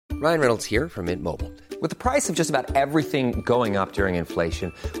Ryan Reynolds here from Mint Mobile. With the price of just about everything going up during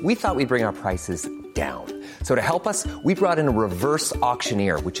inflation, we thought we'd bring our prices down. So to help us, we brought in a reverse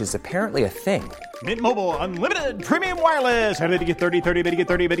auctioneer, which is apparently a thing. Mint Mobile Unlimited Premium Wireless. How to get 30, 30, bit to get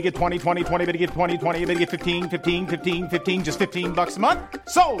 30, bit to get 20, 20, 20, bit to get 20, 20, bit to get 15, 15, 15, 15, just $15 a month?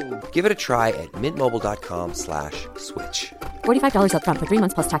 Sold! Give it a try at mintmobile.com/switch. $45 up front for 3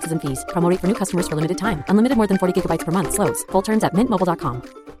 months plus taxes and fees. Promo rate for new customers for limited time. Unlimited more than 40 gigabytes per month. Slows full terms at mintmobile.com.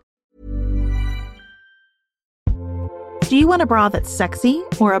 Do you want a bra that's sexy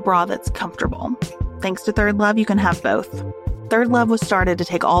or a bra that's comfortable? Thanks to Third Love, you can have both. Third Love was started to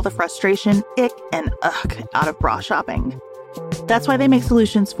take all the frustration, ick, and ugh out of bra shopping. That's why they make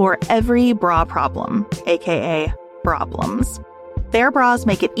solutions for every bra problem, aka problems. Their bras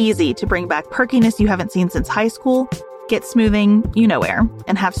make it easy to bring back perkiness you haven't seen since high school, get smoothing you know where,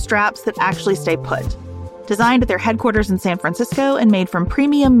 and have straps that actually stay put. Designed at their headquarters in San Francisco and made from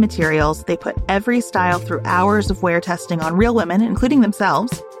premium materials, they put every style through hours of wear testing on real women, including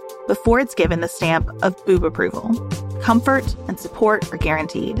themselves, before it's given the stamp of boob approval. Comfort and support are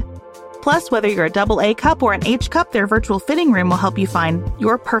guaranteed. Plus, whether you're a double A cup or an H cup, their virtual fitting room will help you find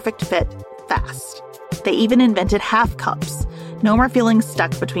your perfect fit fast. They even invented half cups. No more feeling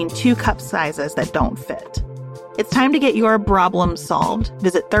stuck between two cup sizes that don't fit. It's time to get your problem solved.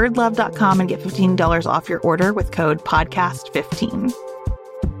 Visit thirdlove.com and get $15 off your order with code PODCAST15.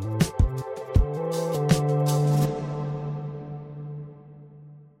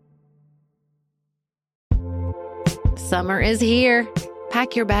 Summer is here.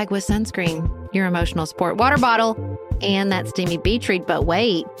 Pack your bag with sunscreen, your emotional support water bottle, and that steamy beach read. But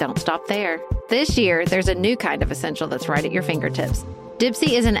wait, don't stop there. This year, there's a new kind of essential that's right at your fingertips. Dipsea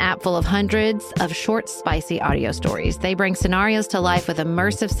is an app full of hundreds of short, spicy audio stories. They bring scenarios to life with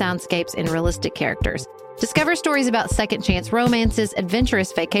immersive soundscapes and realistic characters. Discover stories about second chance romances,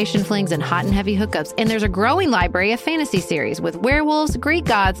 adventurous vacation flings, and hot and heavy hookups. And there's a growing library of fantasy series with werewolves, Greek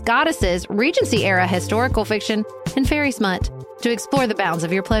gods, goddesses, Regency-era historical fiction, and fairy smut. To explore the bounds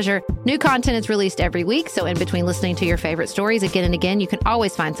of your pleasure, new content is released every week, so in between listening to your favorite stories again and again, you can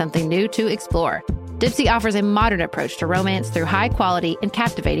always find something new to explore. Dipsea offers a modern approach to romance through high-quality and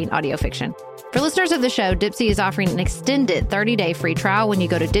captivating audio fiction. For listeners of the show, Dipsea is offering an extended 30-day free trial when you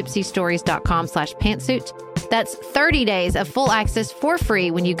go to dipseastories.com/pantsuit. That's 30 days of full access for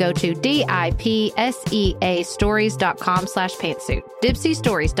free when you go to DIPSEA stories.com/pantsuit.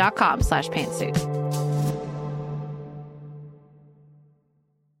 dipseastories.com/pantsuit.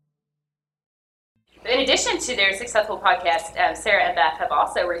 In addition to their successful podcast, Sarah and Beth have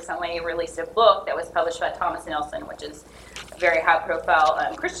also recently released a book that was published by Thomas Nelson, which is a very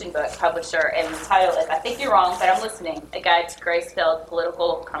high-profile Christian book publisher, and the title is, I Think You're Wrong, But I'm Listening, A Guide to Grace-Filled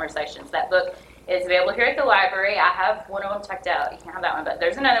Political Conversations. That book is available here at the library. I have one of them checked out. You can have that one, but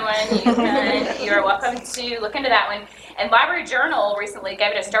there's another one. You're welcome to look into that one. And Library Journal recently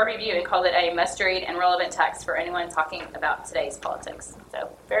gave it a star review and called it a must-read and relevant text for anyone talking about today's politics. So,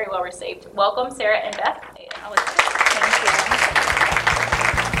 very well received. Welcome, Sarah and Beth.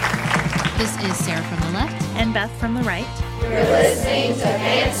 This is Sarah from the left. And Beth from the right. You're listening to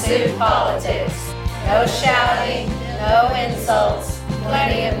Pantsuit Politics. No shouting, no insults,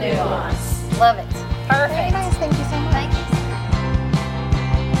 plenty of nuance. Love it. Perfect. Very nice. Thank you so much. Thank you.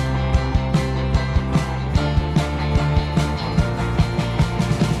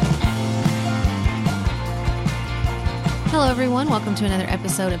 Hello, everyone. Welcome to another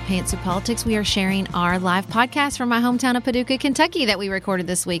episode of Pantsuit Politics. We are sharing our live podcast from my hometown of Paducah, Kentucky that we recorded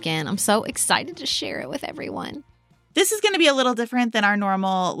this weekend. I'm so excited to share it with everyone. This is going to be a little different than our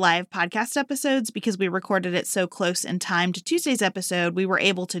normal live podcast episodes because we recorded it so close in time to Tuesday's episode. We were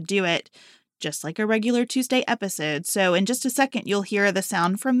able to do it just like a regular Tuesday episode. So in just a second, you'll hear the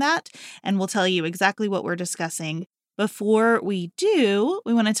sound from that, and we'll tell you exactly what we're discussing. Before we do,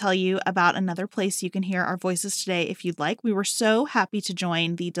 we want to tell you about another place you can hear our voices today if you'd like. We were so happy to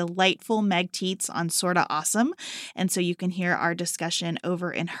join the delightful Meg Tietz on Sorta Awesome, and so you can hear our discussion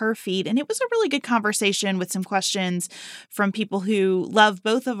over in her feed. And it was a really good conversation with some questions from people who love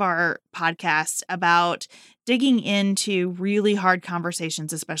both of our podcasts about digging into really hard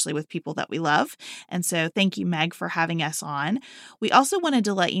conversations, especially with people that we love. And so thank you, Meg, for having us on. We also wanted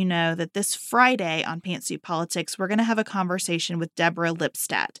to let you know that this Friday on Pantsuit Politics, we're going to have a conversation with Deborah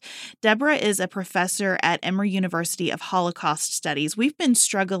Lipstadt. Deborah is a professor at Emory University of Holocaust Studies. We've been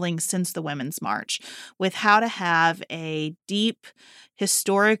struggling since the Women's March with how to have a deep,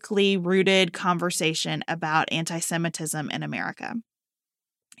 historically rooted conversation about anti-Semitism in America.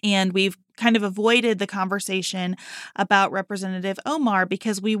 And we've kind of avoided the conversation about Representative Omar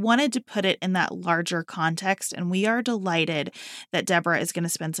because we wanted to put it in that larger context. And we are delighted that Deborah is going to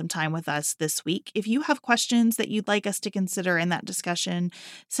spend some time with us this week. If you have questions that you'd like us to consider in that discussion,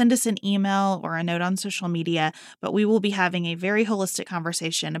 send us an email or a note on social media. But we will be having a very holistic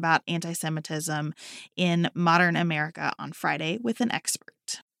conversation about anti-Semitism in modern America on Friday with an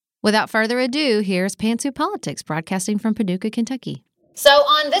expert. Without further ado, here's Pantsuit Politics, broadcasting from Paducah, Kentucky. So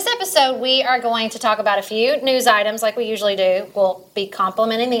on this episode, we are going to talk about a few news items like we usually do. We'll be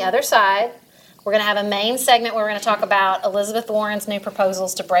complimenting the other side. We're going to have a main segment where we're going to talk about Elizabeth Warren's new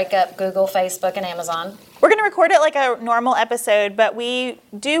proposals to break up Google, Facebook, and Amazon. We're going to record it like a normal episode, but we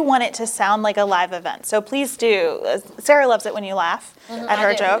do want it to sound like a live event. So please do. Sarah loves it when you laugh at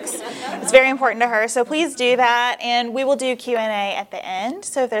her jokes. It's very important to her. So please do that. And we will do Q&A at the end.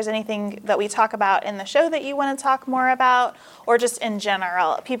 So if there's anything that we talk about in the show that you want to talk more about, or just in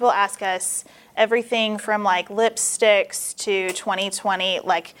general, people ask us everything from like lipsticks to 2020,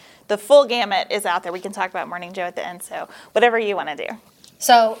 like the full gamut is out there. We can talk about Morning Joe at the end. So whatever you want to do.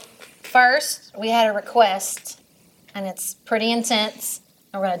 So first, we had a request, and it's pretty intense.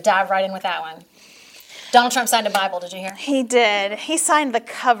 And we're going to dive right in with that one. Donald Trump signed a Bible, did you hear? He did. He signed the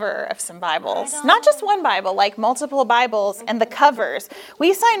cover of some Bibles. Not just one Bible, like multiple Bibles and the covers.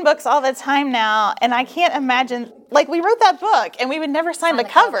 We sign books all the time now, and I can't imagine, like we wrote that book, and we would never sign the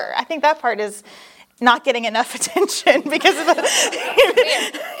cover. I think that part is not getting enough attention because of the...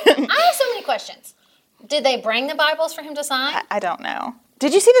 I have so many questions. Did they bring the Bibles for him to sign? I don't know.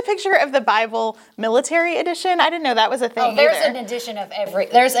 Did you see the picture of the Bible military edition? I didn't know that was a thing. Oh, there's an edition of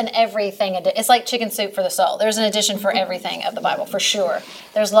there's an everything. It's like Chicken Soup for the Soul. There's an edition for everything of the Bible, for sure.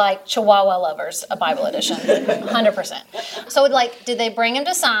 There's like Chihuahua Lovers, a Bible edition, 100%. So, like, did they bring him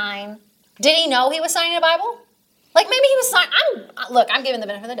to sign? Did he know he was signing a Bible? Like, maybe he was signing. I'm giving the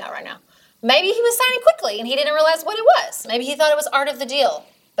benefit of the doubt right now. Maybe he was signing quickly and he didn't realize what it was. Maybe he thought it was Art of the Deal,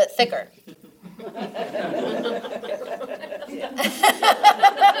 but thicker. Nothing.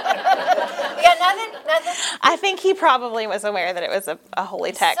 I think he probably was aware that it was a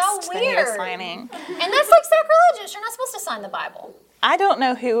holy text so that he was signing. And that's like sacrilegious. You're not supposed to sign the Bible. I don't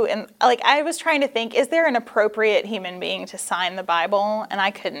know who, and like I was trying to think, is there an appropriate human being to sign the Bible? And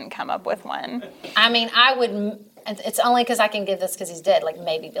I couldn't come up with one. I mean, I would. It's only because I can give this because he's dead. Like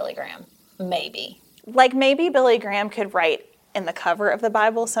maybe Billy Graham. Maybe. Like maybe Billy Graham could write in the cover of the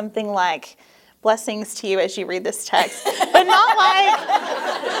Bible something like, "Blessings to you as you read this text," but not like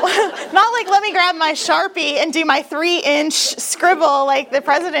let me grab my Sharpie and do my 3-inch scribble like the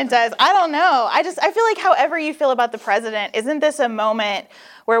president does. I don't know. I feel like however you feel about the president, isn't this a moment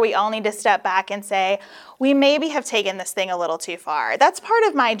where we all need to step back and say, we maybe have taken this thing a little too far? That's part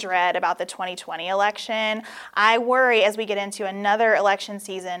of my dread about the 2020 election. I worry as we get into another election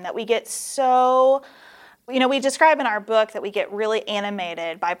season that we get so... we describe in our book that we get really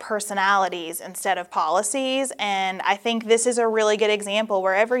animated by personalities instead of policies, and I think this is a really good example.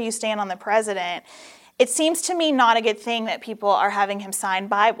 Wherever you stand on the president, it seems to me not a good thing that people are having him sign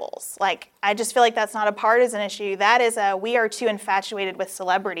Bibles. Like, I just feel like that's not a partisan issue. That is a we are too infatuated with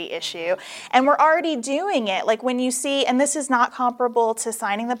celebrity issue. And we're already doing it. Like when you see, and this is not comparable to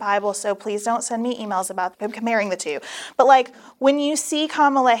signing the Bible, so please don't send me emails about comparing the two. But like when you see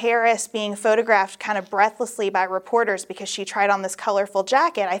Kamala Harris being photographed kind of breathlessly by reporters because she tried on this colorful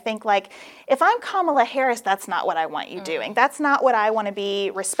jacket, I think like, if I'm Kamala Harris, that's not what I want you doing. That's not what I want to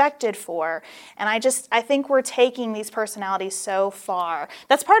be respected for. And I think we're taking these personalities so far.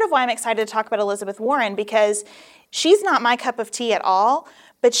 That's part of why I'm excited to talk about Elizabeth Warren, because she's not my cup of tea at all,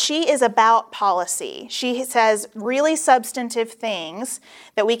 but she is about policy. She says really substantive things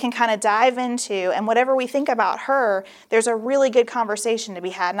that we can kind of dive into, and whatever we think about her, there's a really good conversation to be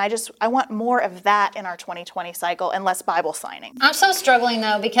had, and I want more of that in our 2020 cycle and less Bible signing. I'm so struggling,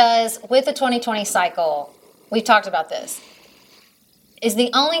 though, because with the 2020 cycle, we've talked about this. Is the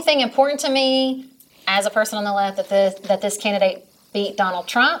only thing important to me as a person on the left that this candidate beat Donald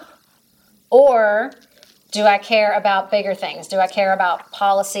Trump? Or do I care about bigger things? Do I care about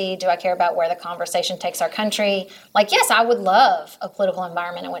policy? Do I care about where the conversation takes our country? Like, yes, I would love a political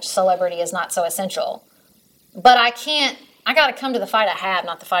environment in which celebrity is not so essential. But I got to come to the fight I have,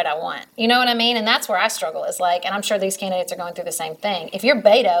 not the fight I want. You know what I mean? And that's where I struggle is like, and I'm sure these candidates are going through the same thing. If you're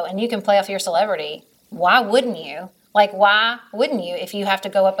Beto and you can play off your celebrity, why wouldn't you? Like, why wouldn't you if you have to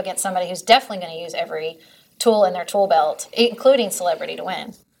go up against somebody who's definitely going to use every tool in their tool belt, including celebrity, to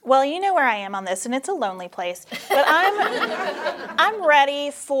win? Well, you know where I am on this, and it's a lonely place. But I'm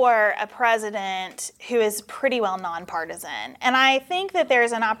ready for a president who is pretty well nonpartisan. And I think that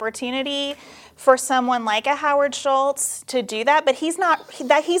there's an opportunity for someone like a Howard Schultz to do that, but he's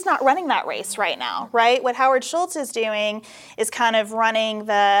not running that race right now, right? What Howard Schultz is doing is kind of running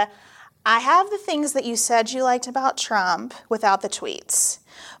I have the things that you said you liked about Trump without the tweets.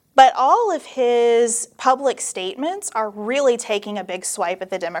 But all of his public statements are really taking a big swipe at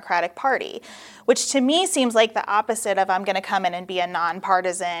the Democratic Party, which to me seems like the opposite of I'm going to come in and be a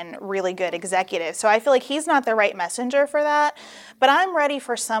nonpartisan, really good executive. So I feel like he's not the right messenger for that. But I'm ready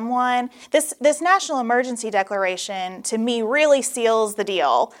for someone. This national emergency declaration, to me, really seals the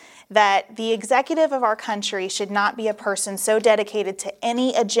deal that the executive of our country should not be a person so dedicated to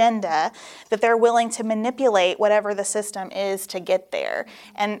any agenda that they're willing to manipulate whatever the system is to get there.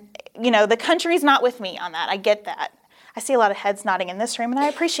 And, the country's not with me on that. I get that. I see a lot of heads nodding in this room, and I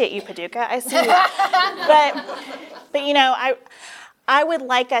appreciate you, Paducah. I see you. But I would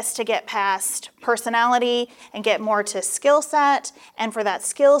like us to get past personality and get more to skill set, and for that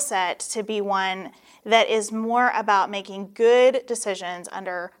skill set to be one that is more about making good decisions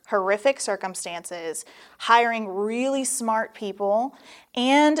under horrific circumstances, hiring really smart people,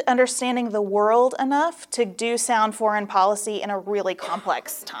 and understanding the world enough to do sound foreign policy in a really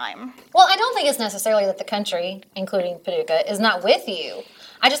complex time. Well, I don't think it's necessarily that the country, including Paducah, is not with you.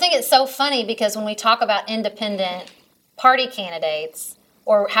 I just think it's so funny because when we talk about independent party candidates,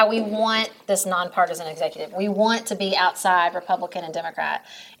 or how we want this nonpartisan executive, we want to be outside Republican and Democrat.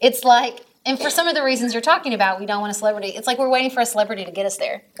 It's like, and for some of the reasons you're talking about, we don't want a celebrity. It's like we're waiting for a celebrity to get us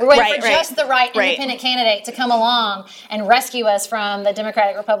there. We're waiting for just the right independent candidate to come along and rescue us from the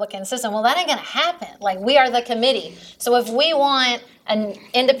Democratic-Republican system. Well, that ain't going to happen. Like, we are the committee. So if we want an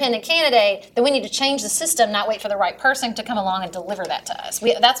independent candidate, then we need to change the system, not wait for the right person to come along and deliver that to us.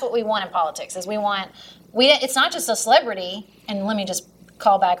 That's what we want in politics, is it's not just a celebrity, and let me just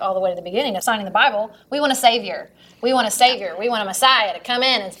call back all the way to the beginning of signing the Bible. We want a savior. We want a savior. We want a Messiah to come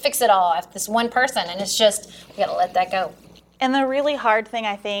in and fix it all after this one person. And it's just, we got to let that go. And the really hard thing,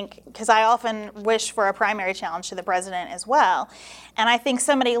 I think, because I often wish for a primary challenge to the president as well, and I think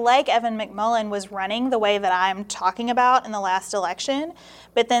somebody like Evan McMullin was running the way that I'm talking about in the last election,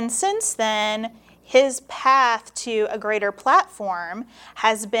 but then since then, his path to a greater platform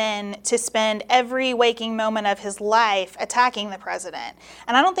has been to spend every waking moment of his life attacking the president.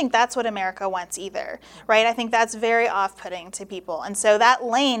 And I don't think that's what America wants either, right? I think that's very off-putting to people. And so that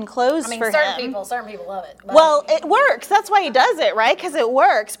lane closed for him. Certain people love it. Well, it works. That's why he does it, right? Because it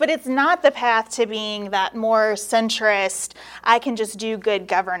works. But it's not the path to being that more centrist, I can just do good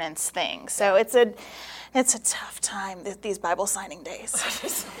governance thing. So it's a tough time, these Bible signing days.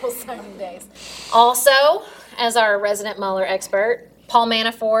 Also, as our resident Mueller expert, Paul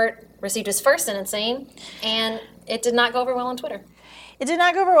Manafort received his first sentencing, and it did not go over well on Twitter. It did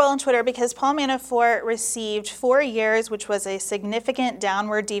not go over well on Twitter because Paul Manafort received 4 years, which was a significant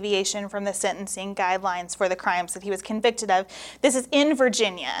downward deviation from the sentencing guidelines for the crimes that he was convicted of. This is in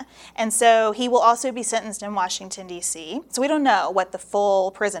Virginia, and so he will also be sentenced in Washington, D.C. So we don't know what the full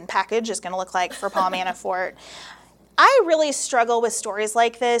prison package is going to look like for Paul Manafort. I really struggle with stories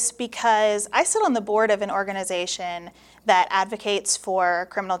like this because I sit on the board of an organization that advocates for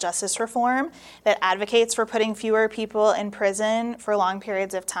criminal justice reform, that advocates for putting fewer people in prison for long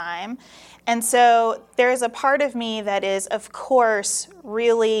periods of time. And so there is a part of me that is, of course,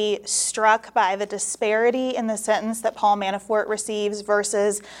 really struck by the disparity in the sentence that Paul Manafort receives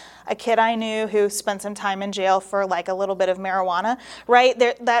versus a kid I knew who spent some time in jail for like a little bit of marijuana, right?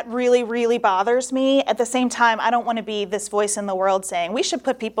 That really, really bothers me. At the same time, I don't want to be this voice in the world saying we should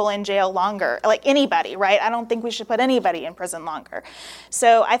put people in jail longer, like anybody, right? I don't think we should put anybody in prison longer.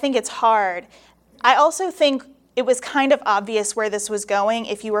 So I think it's hard. I also think it was kind of obvious where this was going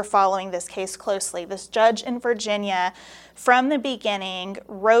if you were following this case closely. This judge in Virginia, from the beginning,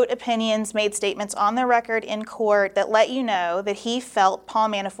 wrote opinions, made statements on the record in court that let you know that he felt Paul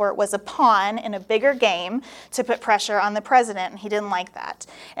Manafort was a pawn in a bigger game to put pressure on the president, and he didn't like that.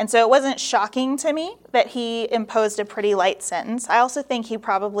 And so it wasn't shocking to me that he imposed a pretty light sentence. I also think he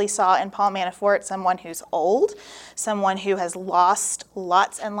probably saw in Paul Manafort someone who's old, someone who has lost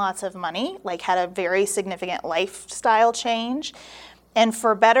lots and lots of money, like had a very significant lifestyle change. And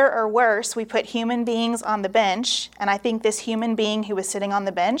for better or worse, we put human beings on the bench, and I think this human being who was sitting on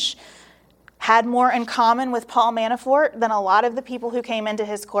the bench had more in common with Paul Manafort than a lot of the people who came into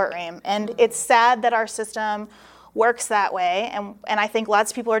his courtroom. And it's sad that our system works that way, and I think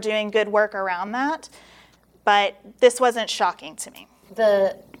lots of people are doing good work around that, but this wasn't shocking to me.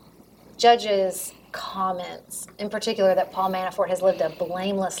 The judge's comments, in particular that Paul Manafort has lived a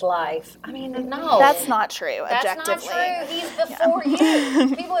blameless life. I mean, no. That's not true, That's objectively. not true. He's before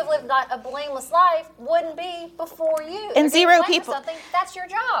you. People who have lived a blameless life wouldn't be before you. And If zero you claim people- something, that's your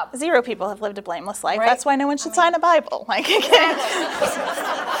job. Zero people have lived a blameless life. Right. That's why no one should sign a Bible. Like, It's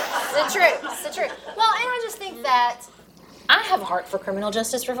the truth. It's the truth. Well, and I just think that I have a heart for criminal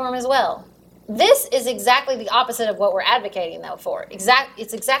justice reform as well. This is exactly the opposite of what we're advocating, though, for.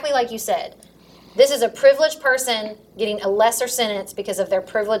 It's exactly like you said. This is a privileged person getting a lesser sentence because of their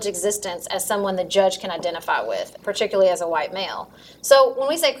privileged existence as someone the judge can identify with, particularly as a white male. So when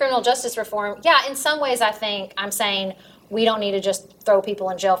we say criminal justice reform, yeah, in some ways I think I'm saying we don't need to just throw people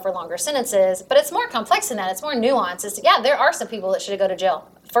in jail for longer sentences, but it's more complex than that. It's more nuanced. Yeah, there are some people that should go to jail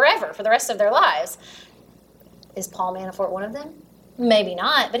forever, for the rest of their lives. Is Paul Manafort one of them? Maybe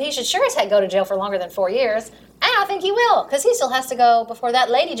not, but he should sure as heck go to jail for longer than 4 years. And I think he will, because he still has to go before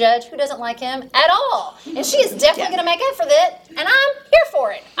that lady judge who doesn't like him at all. And she is definitely going to make up for that, and I'm here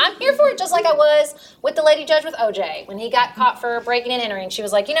for it. I'm here for it just like I was with the lady judge with OJ. When he got caught for breaking and entering, she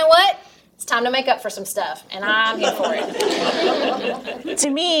was like, you know what? It's time to make up for some stuff, and I'm here for it. to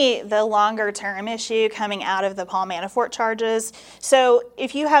me, the longer term issue coming out of the Paul Manafort charges, so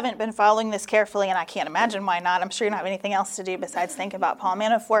if you haven't been following this carefully, and I can't imagine why not, I'm sure you don't have anything else to do besides think about Paul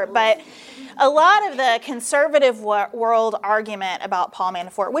Manafort, but a lot of the conservative world argument about Paul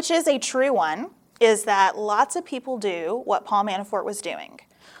Manafort, which is a true one, is that lots of people do what Paul Manafort was doing.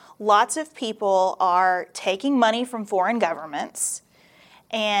 Lots of people are taking money from foreign governments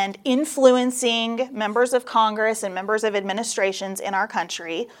and influencing members of Congress and members of administrations in our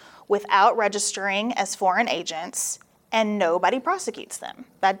country without registering as foreign agents, and nobody prosecutes them.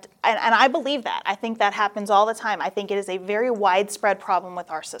 And I believe that. I think that happens all the time. I think it is a very widespread problem with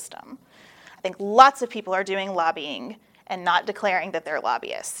our system. I think lots of people are doing lobbying and not declaring that they're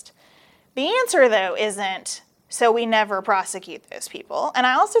lobbyists. The answer, though, isn't so we never prosecute those people. And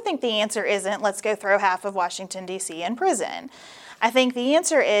I also think the answer isn't let's go throw half of Washington, D.C. in prison. I think the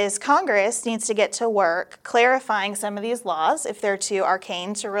answer is Congress needs to get to work clarifying some of these laws if they're too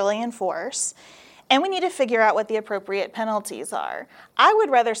arcane to really enforce. And we need to figure out what the appropriate penalties are. I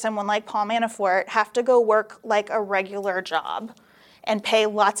would rather someone like Paul Manafort have to go work like a regular job and pay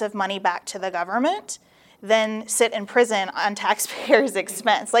lots of money back to the government than sit in prison on taxpayers'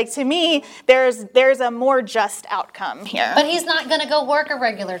 expense. Like, to me, there's a more just outcome here. But he's not going to go work a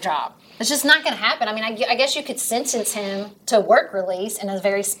regular job. It's just not going to happen. I mean, I guess you could sentence him to work release in a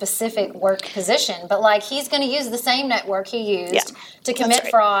very specific work position, but like he's going to use the same network he used to commit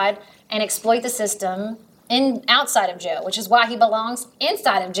fraud and exploit the system outside of jail, which is why he belongs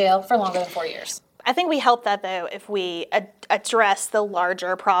inside of jail for longer than 4 years. I think we help that, though, if we address the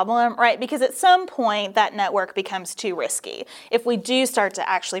larger problem, right? Because at some point, that network becomes too risky. If we do start to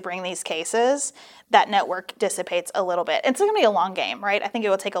actually bring these cases, that network dissipates a little bit. It's going to be a long game, right? I think it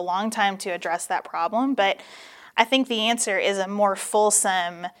will take a long time to address that problem, but I think the answer is a more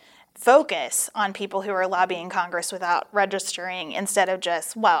fulsome focus on people who are lobbying Congress without registering instead of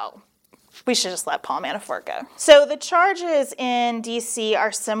just, well, we should just let Paul Manafort go. So the charges in D.C.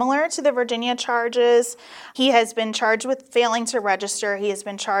 are similar to the Virginia charges. He has been charged with failing to register. He has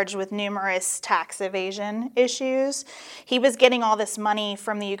been charged with numerous tax evasion issues. He was getting all this money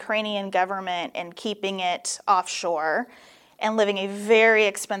from the Ukrainian government and keeping it offshore and living a very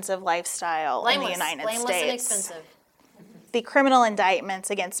expensive lifestyle in the United States. Blameless and expensive. The criminal indictments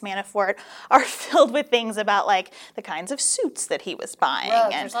against Manafort are filled with things about like the kinds of suits that he was buying.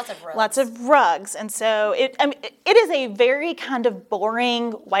 Rugs. And There's lots of rugs. Lots of rugs. And so it is a very kind of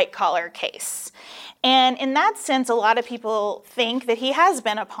boring white collar case. And in that sense, a lot of people think that he has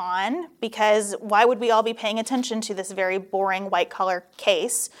been a pawn, because why would we all be paying attention to this very boring white collar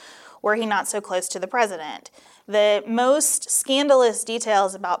case were he not so close to the president? The most scandalous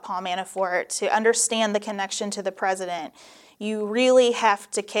details about Paul Manafort, to understand the connection to the president, you really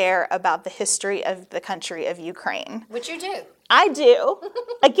have to care about the history of the country of Ukraine. Which you do. I do.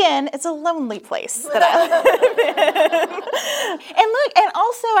 Again, it's a lonely place that I live in. And look, and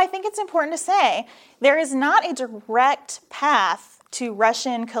also I think it's important to say, there is not a direct path to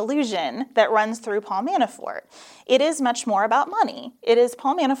Russian collusion that runs through Paul Manafort. It is much more about money. It is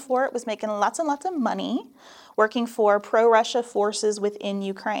Paul Manafort was making lots and lots of money working for pro-Russia forces within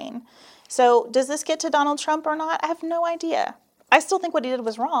Ukraine. So does this get to Donald Trump or not? I have no idea. I still think what he did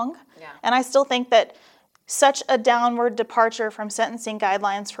was wrong. Yeah. And I still think that such a downward departure from sentencing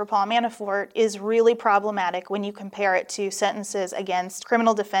guidelines for Paul Manafort is really problematic when you compare it to sentences against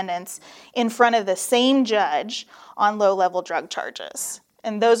criminal defendants in front of the same judge on low-level drug charges.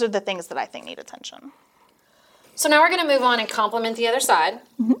 And those are the things that I think need attention. So now we're going to move on and compliment the other side.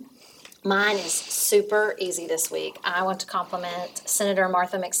 Mm-hmm. Mine is super easy this week. I want to compliment Senator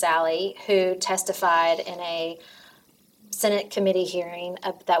Martha McSally, who testified in a Senate committee hearing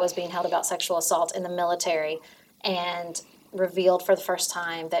that was being held about sexual assault in the military, and revealed for the first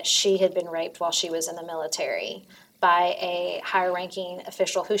time that she had been raped while she was in the military by a higher-ranking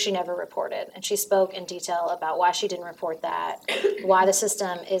official who she never reported. And she spoke in detail about why she didn't report that, why the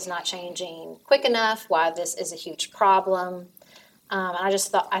system is not changing quick enough, why this is a huge problem. And I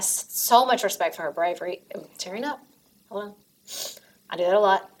just thought, so much respect for her bravery. I'm tearing up. Hold on. I do that a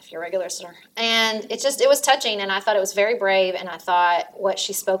lot, if you're a regular listener. And it was touching, and I thought it was very brave, and I thought what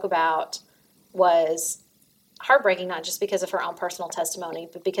she spoke about was heartbreaking, not just because of her own personal testimony,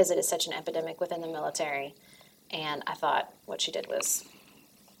 but because it is such an epidemic within the military. And I thought what she did was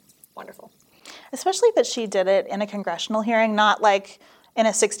wonderful. Especially that she did it in a congressional hearing, not like in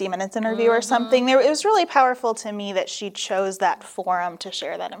a 60 Minutes interview or something. It was really powerful to me that she chose that forum to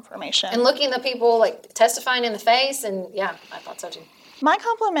share that information. And looking the people like testifying in the face, and yeah, I thought so too. My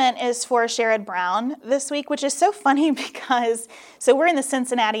compliment is for Sherrod Brown this week, which is so funny because, so we're in the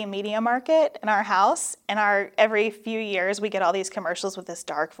Cincinnati media market in our house, and every few years we get all these commercials with this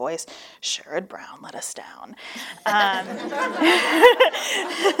dark voice, Sherrod Brown let us down.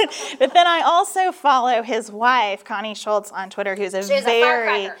 But then I also follow his wife, Connie Schultz, on Twitter, who's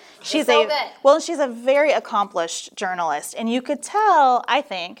she's a very accomplished journalist, and you could tell, I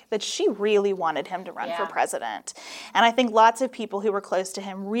think, that she really wanted him to run for president. And I think lots of people who were close to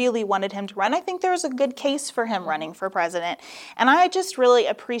him really wanted him to run. I think there was a good case for him running for president. And I just really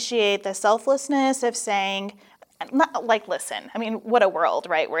appreciate the selflessness of saying, not like, listen, I mean, what a world,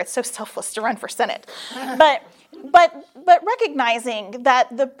 right, where it's so selfless to run for Senate. But recognizing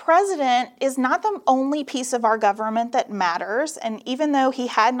that the president is not the only piece of our government that matters, and even though he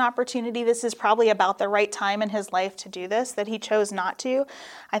had an opportunity, this is probably about the right time in his life to do this, that he chose not to,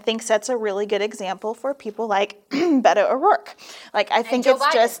 I think sets a really good example for people like Beto O'Rourke. Like, I think it's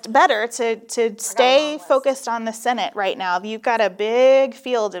just better to stay focused on the Senate right now. You've got a big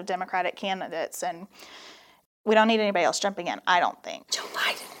field of Democratic candidates, and we don't need anybody else jumping in, I don't think. Joe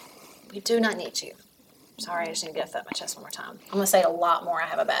Biden, we do not need you. Sorry, I just need to get that off my chest one more time. I'm going to say it a lot more. I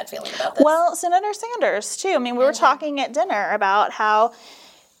have a bad feeling about this. Well, Senator Sanders, too. I mean, we were talking at dinner about how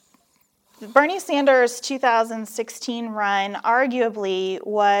Bernie Sanders' 2016 run arguably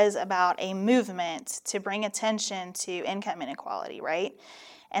was about a movement to bring attention to income inequality, right?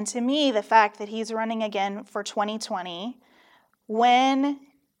 And to me, the fact that he's running again for 2020, when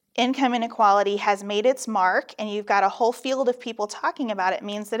income inequality has made its mark and you've got a whole field of people talking about it,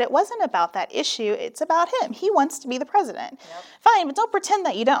 means that it wasn't about that issue, it's about him. He wants to be the president. Yep. Fine, but don't pretend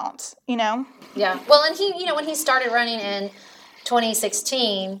that you don't, you know? Yeah, well, and he, when he started running in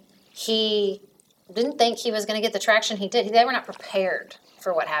 2016, he didn't think he was going to get the traction he did. They were not prepared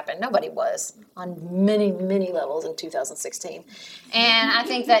for what happened. Nobody was on many, many levels in 2016. And I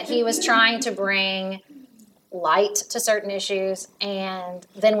think that he was trying to bring light to certain issues, and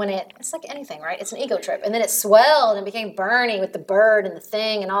then when it's like anything, right? It's an ego trip, and then it swelled and became Bernie with the bird and the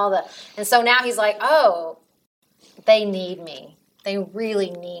thing and and so now he's like, oh, they need me. They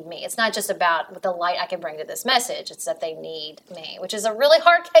really need me. It's not just about the light I can bring to this message. It's that they need me, which is a really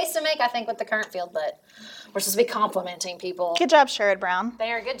hard case to make, I think, with the current field, but we're supposed to be complimenting people. Good job, Sherrod Brown.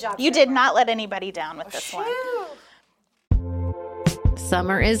 Good job, You did not let anybody down with this one.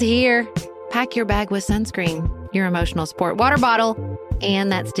 Summer is here. Pack your bag with sunscreen, your emotional sport water bottle,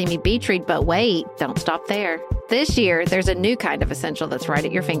 and that steamy beach read. But wait, don't stop there. This year, there's a new kind of essential that's right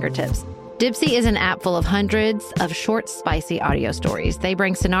at your fingertips. Dipsea is an app full of hundreds of short, spicy audio stories. They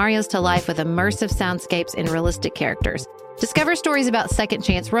bring scenarios to life with immersive soundscapes and realistic characters. Discover stories about second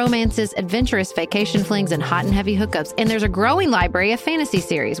chance romances, adventurous vacation flings, and hot and heavy hookups. And there's a growing library of fantasy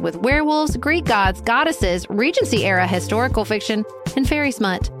series with werewolves, Greek gods, goddesses, Regency-era historical fiction, and fairy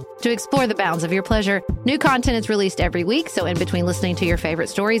smut. To explore the bounds of your pleasure, new content is released every week, so in between listening to your favorite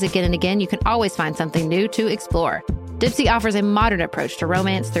stories again and again, you can always find something new to explore. Dipsea offers a modern approach to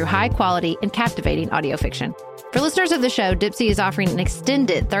romance through high-quality and captivating audio fiction. For listeners of the show, Dipsea is offering an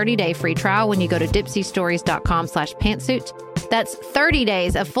extended 30-day free trial when you go to dipseastories.com/pantsuit. That's 30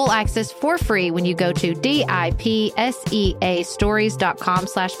 days of full access for free when you go to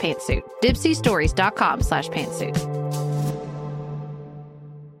dipseastories.com/pantsuit. dipseastories.com/pantsuit.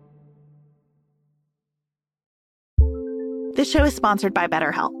 This show is sponsored by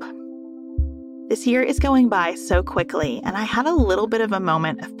BetterHelp. This year is going by so quickly, and I had a little bit of a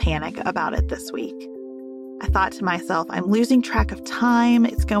moment of panic about it this week. I thought to myself, I'm losing track of time.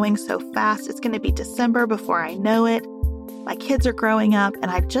 It's going so fast. It's going to be December before I know it. My kids are growing up, and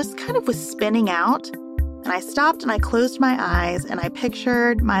I just kind of was spinning out And I stopped and I closed my eyes and I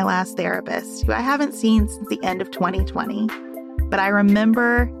pictured my last therapist, who I haven't seen since the end of 2020. But I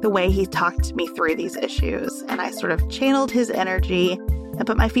remember the way he talked me through these issues, and I sort of channeled his energy and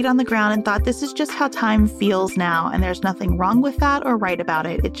put my feet on the ground and thought, this is just how time feels now, and there's nothing wrong with that or right about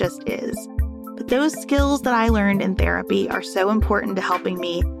it. It just is. But those skills that I learned in therapy are so important to helping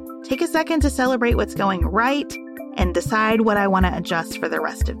me take a second to celebrate what's going right and decide what I want to adjust for the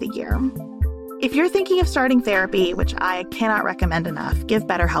rest of the year. If you're thinking of starting therapy, which I cannot recommend enough, give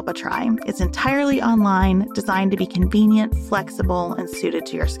BetterHelp a try. It's entirely online, designed to be convenient, flexible, and suited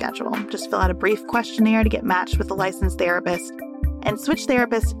to your schedule. Just fill out a brief questionnaire to get matched with a licensed therapist and switch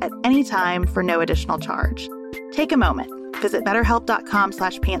therapists at any time for no additional charge. Take a moment. Visit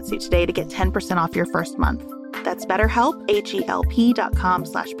BetterHelp.com/pantsuit today to get 10% off your first month. That's BetterHelp,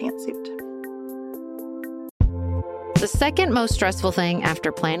 HELP.com/pantsuit. The second most stressful thing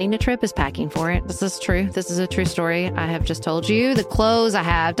after planning a trip is packing for it. This is true. This is a true story. I have just told you the clothes I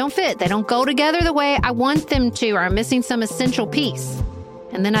have don't fit. They don't go together the way I want them to, or I'm missing some essential piece.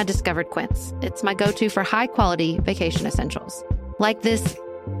 And then I discovered Quince. It's my go-to for high-quality vacation essentials, like this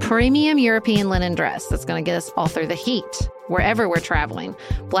premium European linen dress that's going to get us all through the heat wherever we're traveling.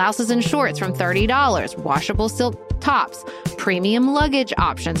 Blouses and shorts from $30, washable silk tops, premium luggage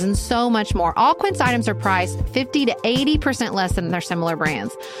options, and so much more. All Quince items are priced 50 to 80% less than their similar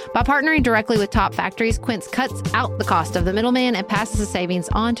brands. By partnering directly with top factories, Quince cuts out the cost of the middleman and passes the savings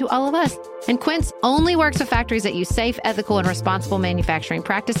on to all of us. And Quince only works with factories that use safe, ethical, and responsible manufacturing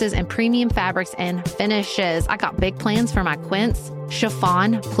practices and premium fabrics and finishes. I got big plans for my Quince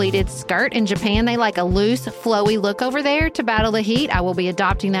chiffon pleated skirt. In Japan, they like a loose, flowy look over there to battle the heat. I will be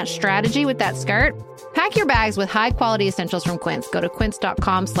adopting that strategy with that skirt. Pack your bags with high-quality essentials from Quince. Go to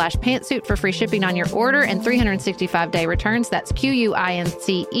quince.com/pantsuit for free shipping on your order and 365-day returns. That's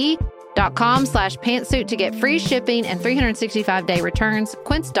QUINCE.com/pantsuit to get free shipping and 365-day returns.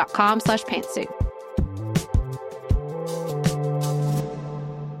 Quince.com/pantsuit.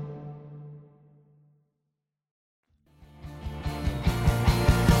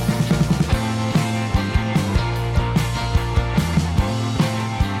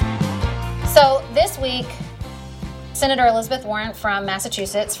 So this week, Senator Elizabeth Warren from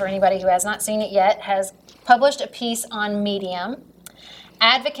Massachusetts, for anybody who has not seen it yet, has published a piece on Medium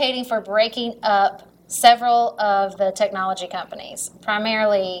advocating for breaking up several of the technology companies,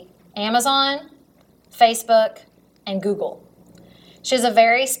 primarily Amazon, Facebook, and Google. She has a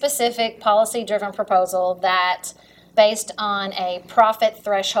very specific policy-driven proposal that, based on a profit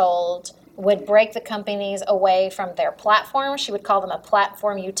threshold, would break the companies away from their platform. She would call them a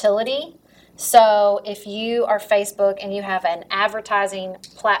platform utility. So if you are Facebook and you have an advertising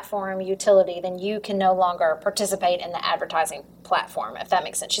platform utility, then you can no longer participate in the advertising platform, if that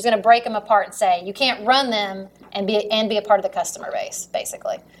makes sense. She's going to break them apart and say you can't run them and be a part of the customer base,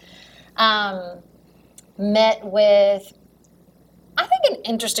 basically. Met with, I think, an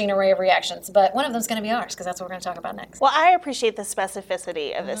interesting array of reactions, but one of them is going to be ours because that's what we're going to talk about next. Well, I appreciate the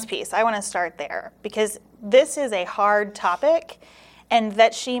specificity of this piece. I want to start there because this is a hard topic, and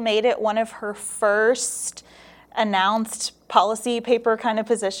that she made it one of her first announced policy paper kind of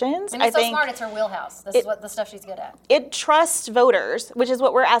positions. And it's so smart, it's her wheelhouse. This is what the stuff she's good at. It trusts voters, which is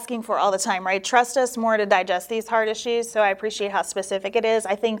what we're asking for all the time, right? Trust us more to digest these hard issues, so I appreciate how specific it is.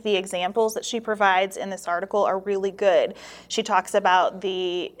 I think the examples that she provides in this article are really good. She talks about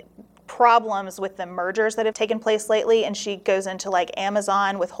the problems with the mergers that have taken place lately, and she goes into like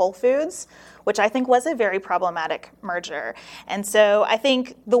Amazon with Whole Foods, which I think was a very problematic merger. And so I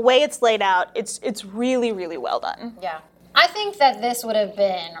think the way it's laid out, it's really, really well done. Yeah. I think that this would have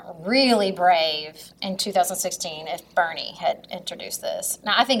been really brave in 2016 if Bernie had introduced this.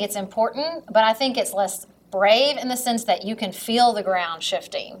 Now, I think it's important, but I think it's less brave in the sense that you can feel the ground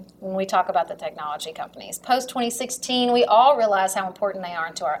shifting when we talk about the technology companies. Post-2016, we all realize how important they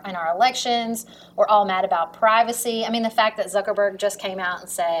are in our elections. We're all mad about privacy. I mean, the fact that Zuckerberg just came out and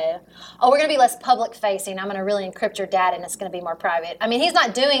said, oh, we're going to be less public-facing. I'm going to really encrypt your data and it's going to be more private. I mean, he's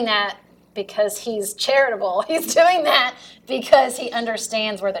not doing that because he's charitable. He's doing that because he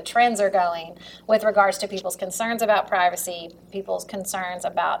understands where the trends are going with regards to people's concerns about privacy, people's concerns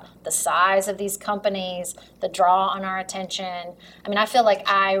about the size of these companies, the draw on our attention. I mean, I feel like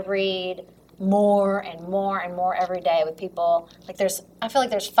I read more and more and more every day with people. I feel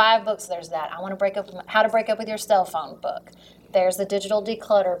like there's 5 books. There's that How to Break Up with Your Cell Phone book. There's the Digital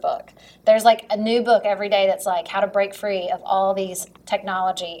Declutter book. There's like a new book every day that's like how to break free of all these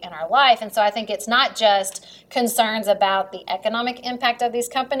technology in our life. And so I think it's not just concerns about the economic impact of these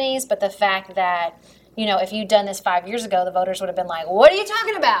companies, but the fact that if you'd done this 5 years ago, the voters would have been like, what are you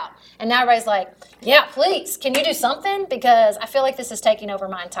talking about? And now everybody's like, yeah, please, can you do something? Because I feel like this is taking over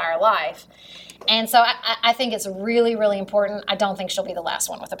my entire life. And so I think it's really, really important. I don't think she'll be the last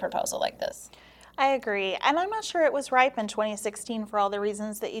one with a proposal like this. I agree. And I'm not sure it was ripe in 2016 for all the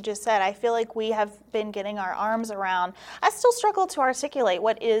reasons that you just said. I feel like we have been getting our arms around. I still struggle to articulate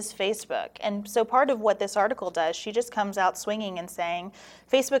what is Facebook. And so part of what this article does, she just comes out swinging and saying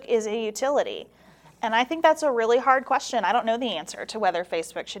Facebook is a utility. And I think that's a really hard question. I don't know the answer to whether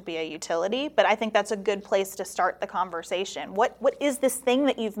Facebook should be a utility, but I think that's a good place to start the conversation. What is this thing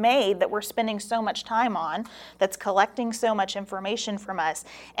that you've made that we're spending so much time on, that's collecting so much information from us,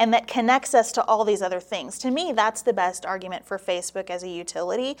 and that connects us to all these other things? To me, that's the best argument for Facebook as a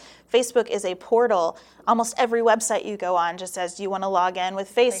utility. Facebook is a portal. Almost every website you go on just says, do you want to log in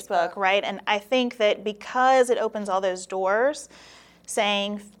with Facebook, right? And I think that because it opens all those doors,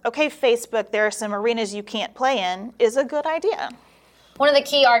 saying, okay, Facebook, there are some arenas you can't play in, is a good idea. One of the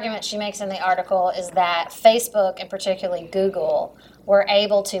key arguments she makes in the article is that Facebook, and particularly Google, were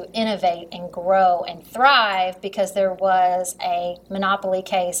able to innovate and grow and thrive because there was a monopoly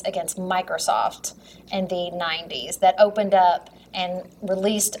case against Microsoft in the 90s that opened up and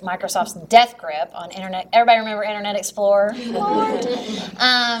released Microsoft's death grip on Internet. Everybody remember Internet Explorer?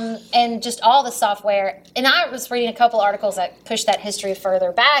 And just all the software. And I was reading a couple articles that pushed that history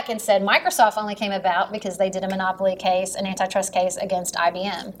further back and said Microsoft only came about because they did a monopoly case, an antitrust case against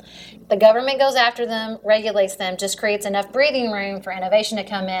IBM. The government goes after them, regulates them, just creates enough breathing room for innovation to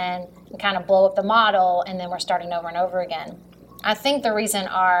come in and kind of blow up the model, and then we're starting over and over again. I think the reason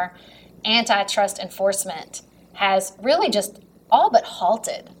our antitrust enforcement has really just all but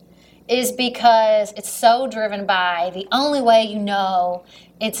halted is because it's so driven by the only way you know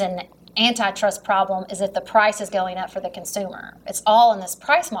it's an antitrust problem is if the price is going up for the consumer. It's all in this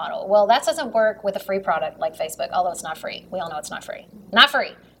price model. Well, that doesn't work with a free product like Facebook, although it's not free. We all know it's not free. Not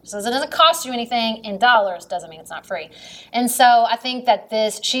free. So it doesn't cost you anything in dollars doesn't mean it's not free. And so I think that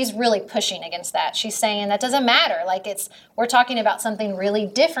she's really pushing against that. She's saying that doesn't matter. Like we're talking about something really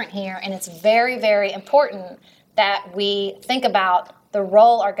different here, and it's very, very important that we think about the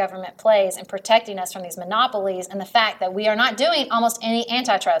role our government plays in protecting us from these monopolies and the fact that we are not doing almost any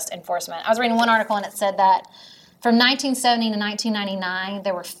antitrust enforcement. I was reading one article and it said that from 1970 to 1999,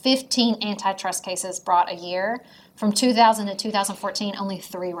 there were 15 antitrust cases brought a year. From 2000 to 2014, only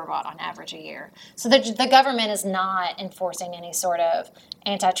 3 were brought on average a year. So the government is not enforcing any sort of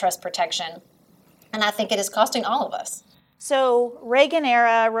antitrust protection. And I think it is costing all of us. So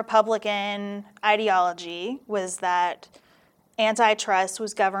Reagan-era Republican ideology was that antitrust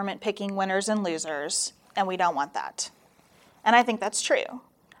was government picking winners and losers, and we don't want that. And I think that's true.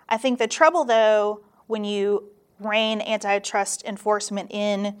 I think the trouble, though, when you rein antitrust enforcement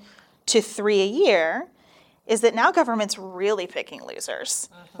in to 3 a year, is that now government's really picking losers,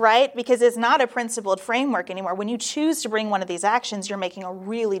 right? Because it's not a principled framework anymore. When you choose to bring one of these actions, you're making a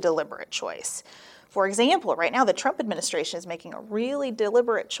really deliberate choice. For example, right now the Trump administration is making a really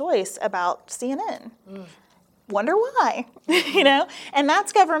deliberate choice about CNN. Wonder why, And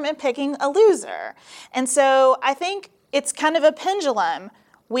that's government picking a loser. And so I think it's kind of a pendulum.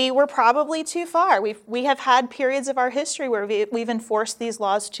 We were probably too far. We have had periods of our history where we've enforced these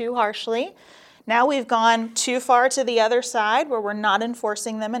laws too harshly. Now we've gone too far to the other side where we're not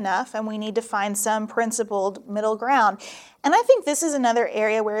enforcing them enough, and we need to find some principled middle ground. And I think this is another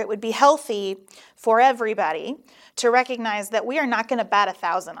area where it would be healthy for everybody to recognize that we are not going to bat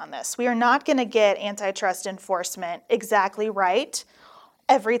 1,000 on this. We are not going to get antitrust enforcement exactly right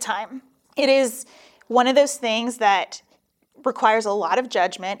every time. It is one of those things that requires a lot of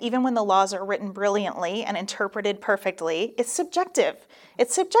judgment. Even when the laws are written brilliantly and interpreted perfectly, it's subjective.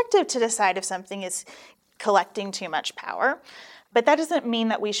 It's subjective to decide if something is collecting too much power. But that doesn't mean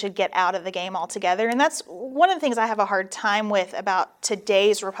that we should get out of the game altogether. And that's one of the things I have a hard time with about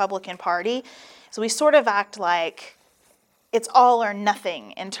today's Republican Party. So we sort of act like it's all or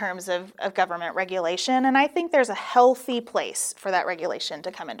nothing in terms of government regulation. And I think there's a healthy place for that regulation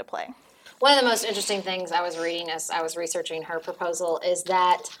to come into play. One of the most interesting things I was reading as I was researching her proposal is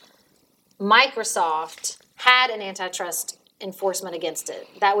that Microsoft had an antitrust enforcement against it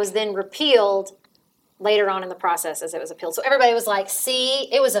that was then repealed later on in the process as it was appealed. So everybody was like,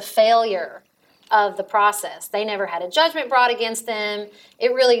 see, it was a failure of the process. They never had a judgment brought against them.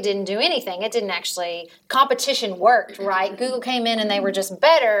 It really didn't do anything. It didn't actually, competition worked, right? Google came in and they were just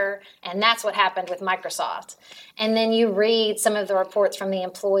better, and that's what happened with Microsoft. And then you read some of the reports from the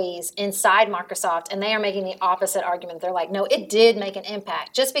employees inside Microsoft, and they are making the opposite argument. They're like, no, it did make an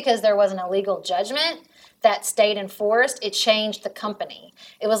impact. Just because there wasn't a legal judgment that stayed enforced, it changed the company.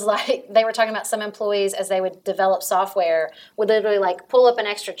 It was like they were talking about some employees, as they would develop software, would literally like pull up an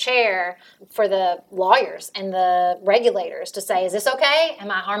extra chair for the lawyers and the regulators to say, is this okay?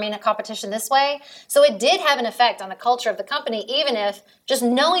 Am I harming a competition this way? So it did have an effect on the culture of the company, even if just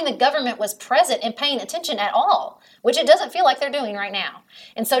knowing the government was present and paying attention at all, which it doesn't feel like they're doing right now.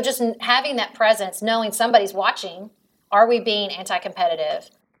 And so just having that presence, knowing somebody's watching, are we being anti-competitive,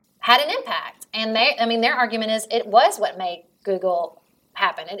 had an impact. And their argument is it was what made Google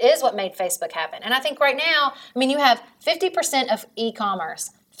happen. It is what made Facebook happen. And I think right now, you have 50% of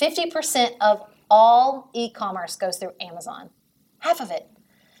e-commerce. 50% of all e-commerce goes through Amazon. Half of it.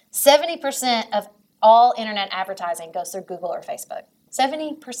 70% of all internet advertising goes through Google or Facebook.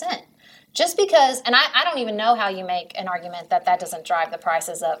 70%. Just because, and I don't even know how you make an argument that doesn't drive the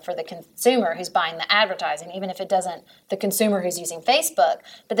prices up for the consumer who's buying the advertising, even if it doesn't, the consumer who's using Facebook.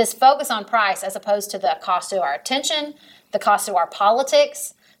 But this focus on price as opposed to the cost to our attention, the cost to our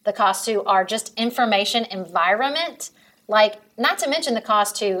politics, the cost to our just information environment, like not to mention the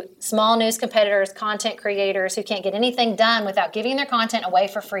cost to small news competitors, content creators who can't get anything done without giving their content away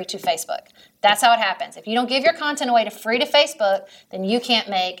for free to Facebook. That's how it happens. If you don't give your content away free to Facebook, then you can't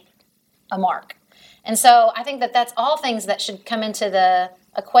make a mark. And so I think that's all things that should come into the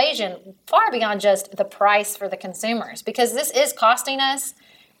equation far beyond just the price for the consumers, because this is costing us.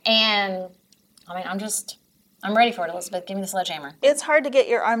 And I'm ready for it, Elizabeth. Give me the sledgehammer. It's hard to get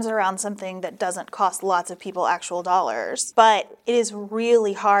your arms around something that doesn't cost lots of people actual dollars, but it is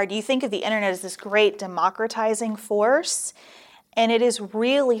really hard. You think of the internet as this great democratizing force, and it is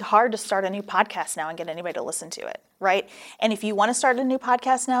really hard to start a new podcast now and get anybody to listen to it, right? And if you want to start a new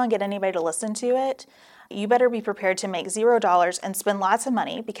podcast now and get anybody to listen to it, you better be prepared to make $0 and spend lots of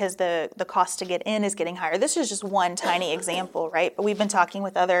money, because the cost to get in is getting higher. This is just one tiny example, right? But we've been talking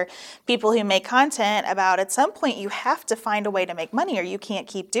with other people who make content about at some point you have to find a way to make money or you can't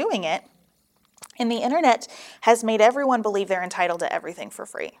keep doing it. And the internet has made everyone believe they're entitled to everything for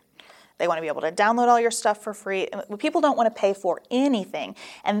free. They want to be able to download all your stuff for free. People don't want to pay for anything.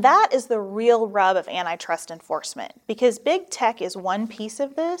 And that is the real rub of antitrust enforcement, because big tech is one piece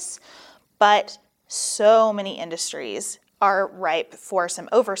of this, but so many industries are ripe for some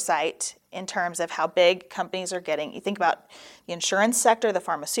oversight in terms of how big companies are getting. You think about the insurance sector, the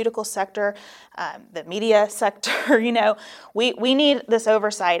pharmaceutical sector, the media sector, we need this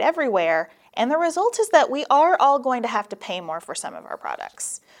oversight everywhere. And the result is that we are all going to have to pay more for some of our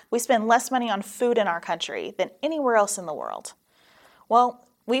products. We spend less money on food in our country than anywhere else in the world. Well,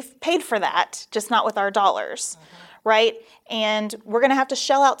 we've paid for that, just not with our dollars, right? And we're going to have to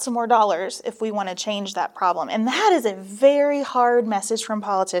shell out some more dollars if we want to change that problem. And that is a very hard message from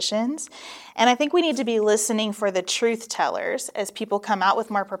politicians. And I think we need to be listening for the truth tellers as people come out with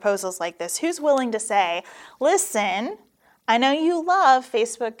more proposals like this. Who's willing to say, listen, I know you love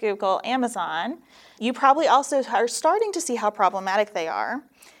Facebook, Google, Amazon. You probably also are starting to see how problematic they are.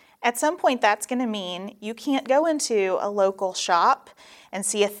 At some point, that's going to mean you can't go into a local shop and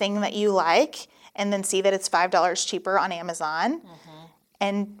see a thing that you like and then see that it's $5 cheaper on Amazon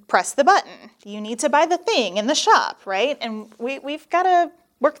and press the button. You need to buy the thing in the shop, right? And we've got to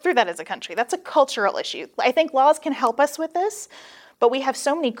work through that as a country. That's a cultural issue. I think laws can help us with this, but we have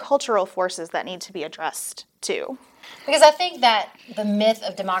so many cultural forces that need to be addressed too. Because I think that the myth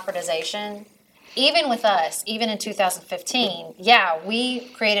of democratization, even with us, even in 2015, we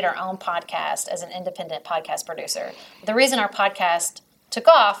created our own podcast as an independent podcast producer. The reason our podcast took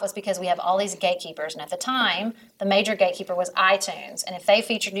off was because we have all these gatekeepers. And at the time, the major gatekeeper was iTunes. And if they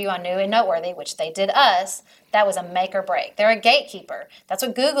featured you on New and Noteworthy, which they did us, that was a make or break. They're a gatekeeper. That's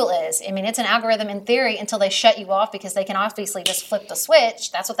what Google is. I mean, it's an algorithm in theory until they shut you off because they can obviously just flip the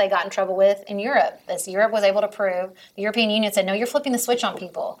switch. That's what they got in trouble with in Europe. As Europe was able to prove, the European Union said, no, you're flipping the switch on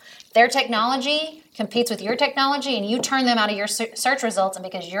people. Their technology competes with your technology and you turn them out of your search results. And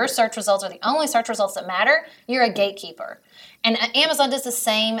because your search results are the only search results that matter, you're a gatekeeper. And Amazon does the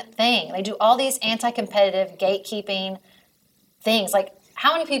same thing. They do all these anti-competitive gatekeeping things. Like,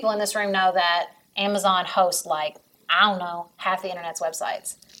 how many people in this room know that Amazon hosts, half the internet's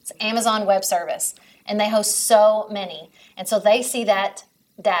websites? It's Amazon Web Service. And they host so many. And so they see that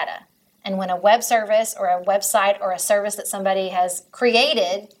data. And when a web service or a website or a service that somebody has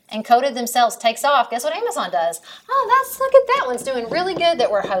created and coded themselves takes off, guess what Amazon does? Oh, look at that one's doing really good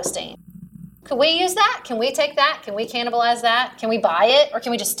that we're hosting. Could we use that? Can we take that? Can we cannibalize that? Can we buy it or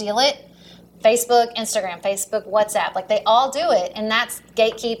can we just steal it? Facebook, Instagram, Facebook, WhatsApp, like they all do it. And that's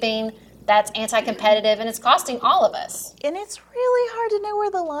gatekeeping, that's anti-competitive, and it's costing all of us. And it's really hard to know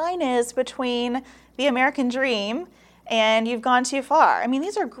where the line is between the American dream and you've gone too far. I mean,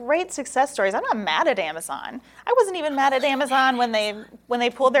 these are great success stories. I'm not mad at Amazon. I wasn't even mad at Amazon when they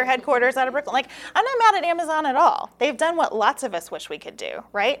pulled their headquarters out of Brooklyn. Like, I'm not mad at Amazon at all. They've done what lots of us wish we could do,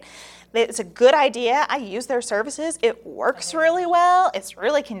 right? It's a good idea. I use their services. It works really well. It's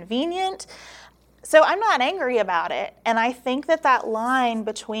really convenient. So I'm not angry about it. And I think that line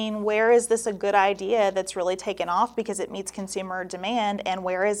between where is this a good idea that's really taken off because it meets consumer demand and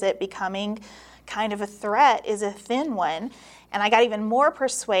where is it becoming kind of a threat is a thin one. And I got even more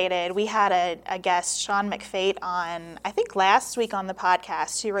persuaded. We had a guest, Sean McFate, on, I think last week on the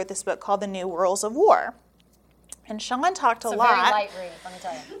podcast, who wrote this book called The New Rules of War. And Sean talked a lot. It's a very light read, let me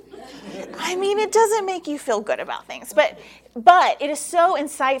tell you. I mean, it doesn't make you feel good about things, but it is so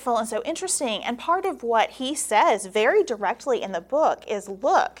insightful and so interesting. And part of what he says very directly in the book is,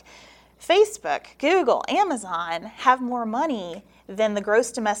 look, Facebook, Google, Amazon have more money than the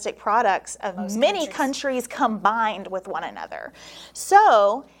gross domestic products of many countries combined with one another.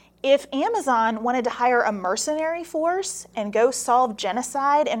 So if Amazon wanted to hire a mercenary force and go solve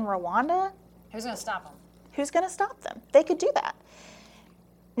genocide in Rwanda, who's going to stop them? Who's going to stop them? They could do that.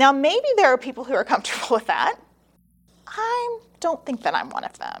 Now, maybe there are people who are comfortable with that. I don't think that I'm one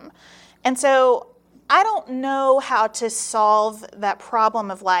of them. And so I don't know how to solve that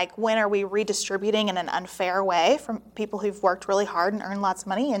problem of like, when are we redistributing in an unfair way from people who've worked really hard and earned lots of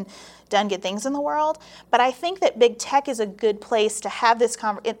money and done good things in the world. But I think that big tech is a good place to have this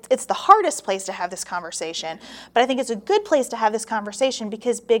it's the hardest place to have this conversation, but I think it's a good place to have this conversation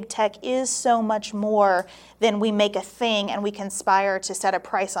because big tech is so much more than we make a thing and we conspire to set a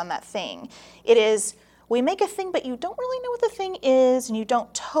price on that thing. It is, we make a thing, but you don't really know what the thing is, and you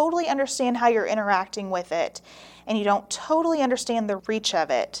don't totally understand how you're interacting with it, and you don't totally understand the reach of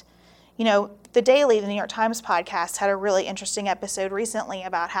it. You know, The Daily, the New York Times podcast, had a really interesting episode recently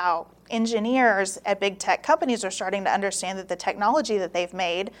about how engineers at big tech companies are starting to understand that the technology that they've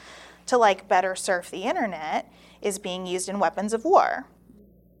made to like better surf the internet is being used in weapons of war.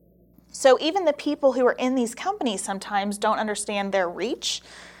 So even the people who are in these companies sometimes don't understand their reach.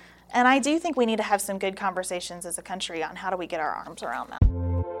 And I do think we need to have some good conversations as a country on how do we get our arms around that.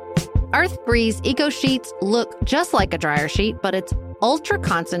 Earth Breeze Eco Sheets look just like a dryer sheet, but it's ultra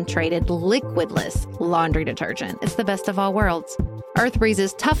concentrated, liquidless laundry detergent. It's the best of all worlds. Earth Breeze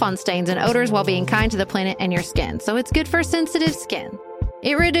is tough on stains and odors while being kind to the planet and your skin, so it's good for sensitive skin.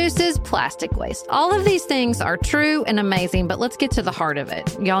 It reduces plastic waste. All of these things are true and amazing, but let's get to the heart of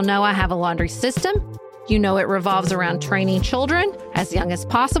it. Y'all know I have a laundry system. You know it revolves around training children, as young as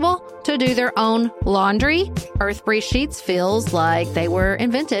possible, to do their own laundry. Earth Breeze Sheets feels like they were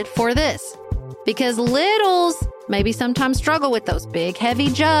invented for this. Because littles maybe sometimes struggle with those big, heavy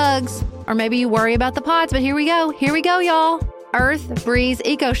jugs. Or maybe you worry about the pods, but here we go, y'all. Earth Breeze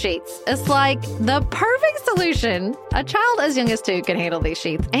Eco Sheets. It's like the perfect solution. A child as young as 2 can handle these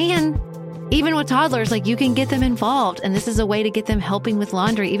sheets. And even with toddlers, like you can get them involved. And this is a way to get them helping with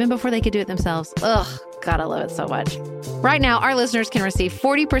laundry even before they could do it themselves. Ugh, God, I love it so much. Right now, our listeners can receive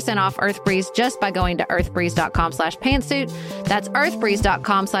 40% off Earth Breeze just by going to earthbreeze.com/pantsuit. That's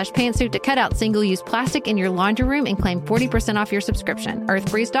earthbreeze.com/pantsuit to cut out single-use plastic in your laundry room and claim 40% off your subscription.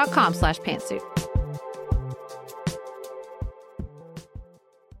 earthbreeze.com/pantsuit.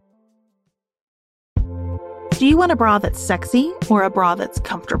 Do you want a bra that's sexy or a bra that's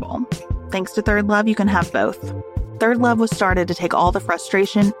comfortable? Thanks to Third Love, you can have both. Third Love was started to take all the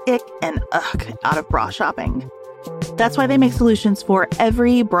frustration, ick, and ugh out of bra shopping. That's why they make solutions for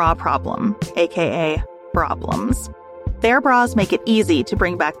every bra problem, aka problems. Their bras make it easy to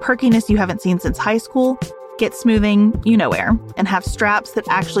bring back perkiness you haven't seen since high school, get smoothing you know where, and have straps that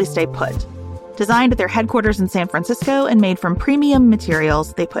actually stay put. Designed at their headquarters in San Francisco and made from premium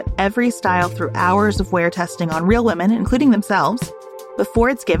materials, they put every style through hours of wear testing on real women, including themselves, before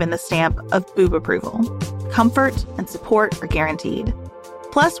it's given the stamp of boob approval. Comfort and support are guaranteed.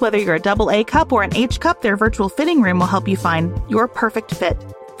 Plus, whether you're a AA cup or an H cup, their virtual fitting room will help you find your perfect fit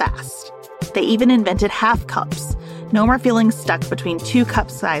fast. They even invented half cups. No more feeling stuck between 2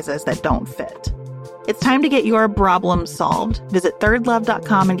 cup sizes that don't fit. It's time to get your problem solved. Visit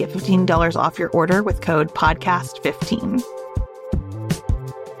thirdlove.com and get $15 off your order with code PODCAST15.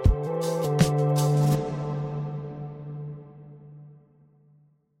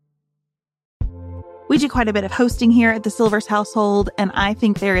 We do quite a bit of hosting here at the Silvers household, and I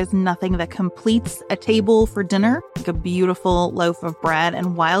think there is nothing that completes a table for dinner like a beautiful loaf of bread,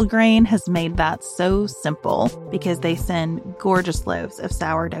 and Wild Grain has made that so simple because they send gorgeous loaves of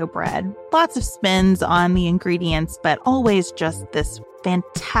sourdough bread. Lots of spins on the ingredients, but always just this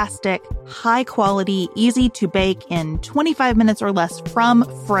fantastic, high quality, easy to bake in 25 minutes or less from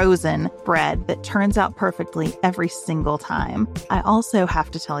frozen bread that turns out perfectly every single time. I also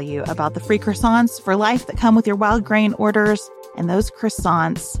have to tell you about the free croissants for life that come with your Wild Grain orders. And those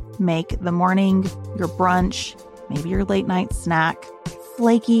croissants make the morning, your brunch, maybe your late night snack,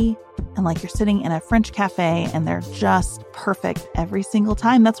 flaky and like you're sitting in a French cafe, and they're just perfect every single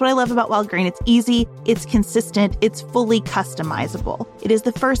time. That's what I love about Wild Grain. It's easy, it's consistent, it's fully customizable. It is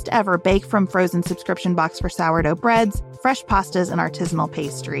the first ever bake from frozen subscription box for sourdough breads, fresh pastas, and artisanal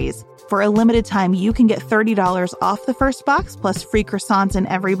pastries. For a limited time, you can get $30 off the first box plus free croissants in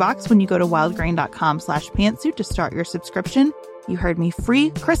every box when you go to wildgrain.com/pantsuit to start your subscription. You heard me, free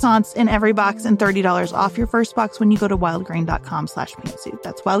croissants in every box and $30 off your first box when you go to wildgrain.com/pantsuit.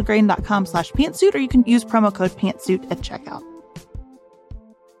 That's wildgrain.com/pantsuit, or you can use promo code pantsuit at checkout.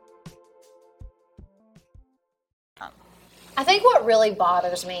 I think what really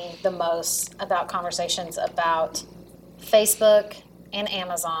bothers me the most about conversations about Facebook and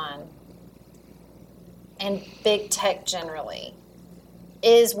Amazon and big tech generally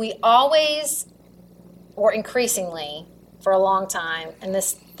is we always, or increasingly, for a long time, and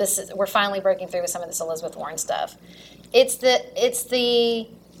this is, we're finally breaking through with some of this Elizabeth Warren stuff. It's the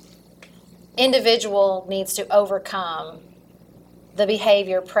individual needs to overcome the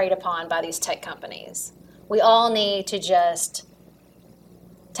behavior preyed upon by these tech companies. We all need to just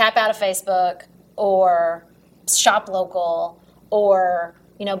tap out of Facebook or shop local, or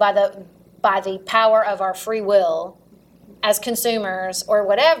by the power of our free will as consumers or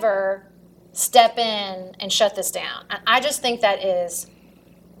whatever, step in and shut this down. I just think that is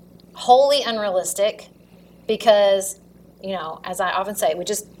wholly unrealistic because, as I often say, we're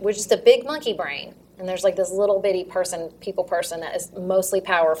just a big monkey brain. And there's like this little bitty people person that is mostly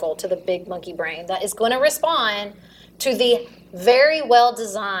powerful to the big monkey brain that is going to respond to the very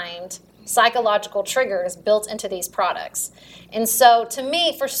well-designed psychological triggers built into these products. And so to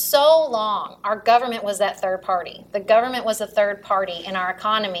me, for so long, our government was that third party. The government was a third party in our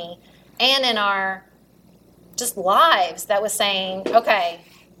economy and in our just lives that was saying, okay,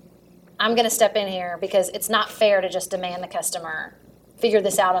 I'm going to step in here because it's not fair to just demand the customer figure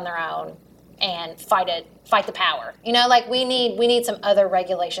this out on their own and fight the power. We need some other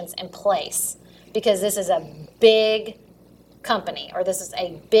regulations in place because this is a big company, or this is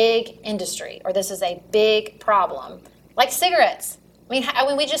a big industry, or this is a big problem. Like cigarettes. I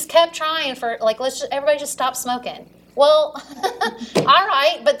mean, we just kept trying for everybody just stop smoking. Well, all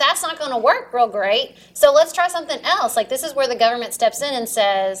right, but that's not going to work real great. So let's try something else. This is where the government steps in and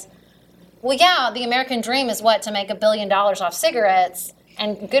says, well, yeah, the American dream is to make $1 billion off cigarettes.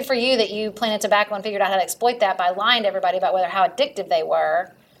 And good for you that you planted tobacco and figured out how to exploit that by lying to everybody about how addictive they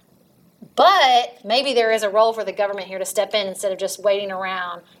were. But maybe there is a role for the government here to step in instead of just waiting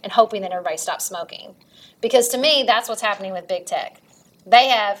around and hoping that everybody stops smoking. Because to me, that's what's happening with big tech. They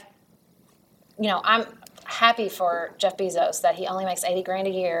have, I'm happy for Jeff Bezos that he only makes $80,000 a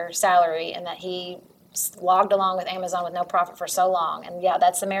year salary and that he logged along with Amazon with no profit for so long. And yeah,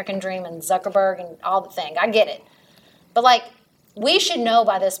 that's the American dream and Zuckerberg and all the thing. I get it. But we should know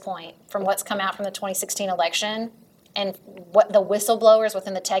by this point from what's come out from the 2016 election and what the whistleblowers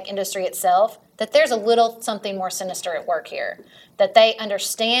within the tech industry itself, that there's a little something more sinister at work here. That they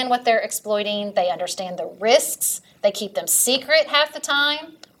understand what they're exploiting, they understand the risks, they keep them secret half the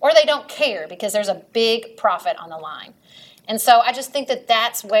time, or they don't care because there's a big profit on the line. And so I just think that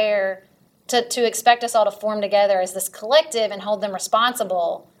that's where to expect us all to form together as this collective and hold them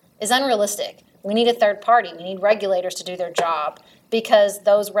responsible is unrealistic. We need a third party. We need regulators to do their job because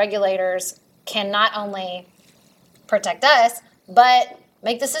those regulators can not only protect us, but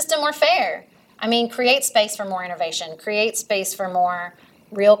make the system more fair. Create space for more innovation, create space for more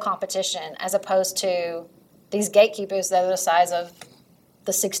real competition as opposed to these gatekeepers that are the size of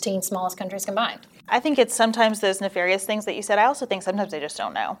the 16 smallest countries combined. I think it's sometimes those nefarious things that you said. I also think sometimes they just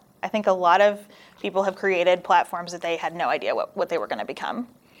don't know. I think a lot of people have created platforms that they had no idea what they were going to become.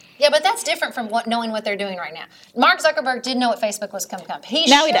 Yeah, but that's different from knowing what they're doing right now. Mark Zuckerberg did know what Facebook was coming. He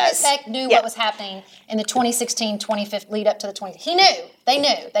now sure he does. as heck knew what was happening in the 2016, 2015 lead up to the 20. He knew. They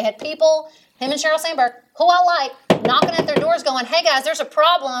knew. They had people, him and Sheryl Sandberg, who I like, knocking at their doors going, hey guys, there's a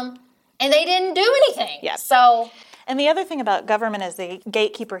problem. And they didn't do anything. Yeah. And the other thing about government as the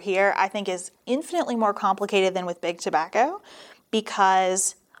gatekeeper here, I think, is infinitely more complicated than with big tobacco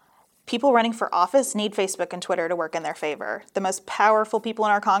because People running for office need Facebook and Twitter to work in their favor. The most powerful people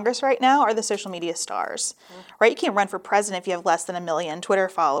in our Congress right now are the social media stars, right? You can't run for president if you have less than 1 million Twitter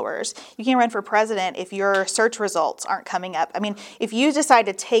followers. You can't run for president if your search results aren't coming up. I mean, if you decide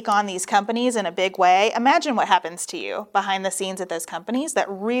to take on these companies in a big way, imagine what happens to you behind the scenes at those companies. That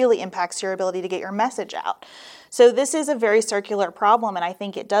really impacts your ability to get your message out. So this is a very circular problem, and I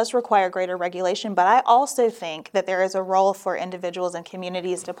think it does require greater regulation, but I also think that there is a role for individuals and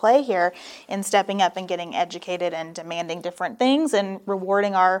communities to play here in stepping up and getting educated and demanding different things and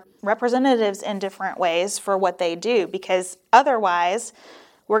rewarding our representatives in different ways for what they do, because otherwise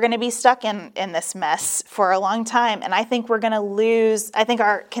we're going to be stuck in this mess for a long time, and I think we're going to lose, I think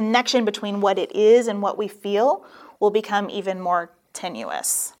our connection between what it is and what we feel will become even more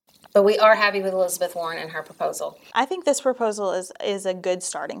tenuous. But we are happy with Elizabeth Warren and her proposal. I think this proposal is a good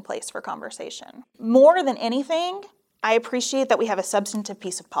starting place for conversation. More than anything, I appreciate that we have a substantive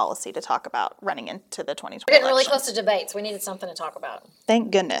piece of policy to talk about running into the 2020 We're getting really election. close to debates. We needed something to talk about.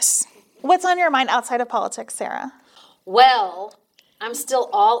 Thank goodness. What's on your mind outside of politics, Sarah? Well, I'm still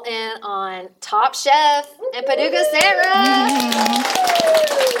all in on Top Chef and Paducah Sarah.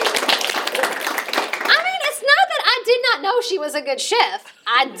 I did not know she was a good chef.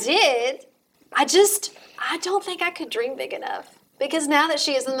 I did. I don't think I could dream big enough. Because now that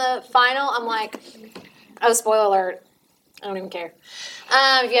she is in the final, I'm like, oh, spoiler alert. I don't even care.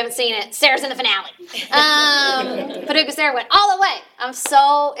 If you haven't seen it, Sarah's in the finale. Paducah Sarah went all the way. I'm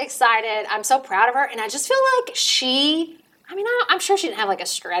so excited. I'm so proud of her. And I just feel like I'm sure she didn't have like a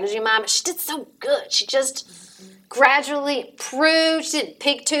strategy mind, but she did so good. She just gradually improved. She didn't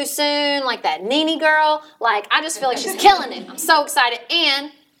peak too soon, like that Nene girl. Like, I just feel like she's killing it. I'm so excited.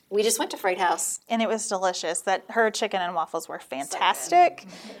 And we just went to Freight House. And it was delicious. Her chicken and waffles were fantastic.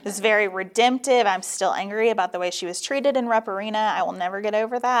 It was very redemptive. I'm still angry about the way she was treated in Rupp Arena. I will never get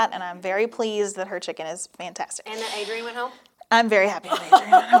over that. And I'm very pleased that her chicken is fantastic. And that Adrienne went home? I'm very happy that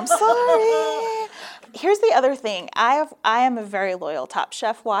Adrienne went home. Sorry. Here's the other thing. I am a very loyal Top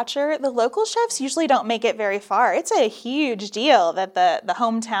Chef watcher. The local chefs usually don't make it very far. It's a huge deal that the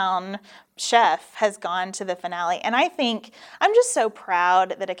hometown chef has gone to the finale. And I think I'm just so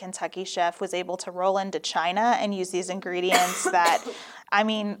proud that a Kentucky chef was able to roll into China and use these ingredients that,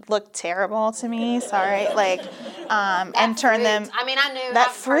 look terrible to me. Sorry. And turn them. I knew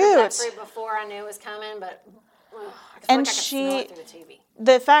that fruit. That fruit before I knew it was coming, but I could smell it through the TV.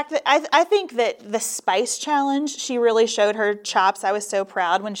 The fact that I think that the spice challenge, she really showed her chops. I was so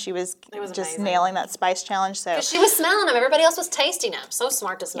proud when she was just amazing. Nailing that spice challenge. So she was smelling them. Everybody else was tasting them. So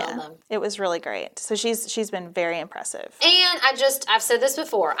smart to smell them. It was really great. So she's been very impressive. And I've said this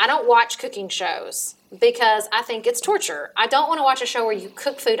before. I don't watch cooking shows because I think it's torture. I don't want to watch a show where you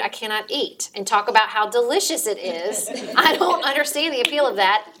cook food I cannot eat and talk about how delicious it is. I don't understand the appeal of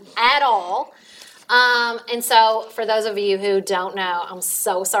that at all. And so, for those of you who don't know, I'm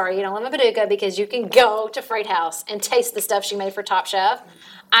so sorry you don't live in Paducah because you can go to Freight House and taste the stuff she made for Top Chef.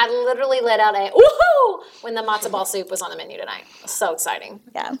 I literally let out a woohoo when the matzo ball soup was on the menu tonight. It was so exciting.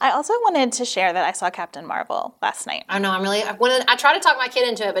 Yeah. I also wanted to share that I saw Captain Marvel last night. I know. I tried to talk my kid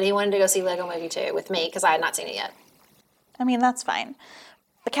into it, but he wanted to go see Lego Movie 2 with me because I had not seen it yet. That's fine.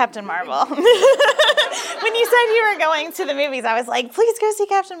 But Captain Marvel. When you said you were going to the movies, I was like, please go see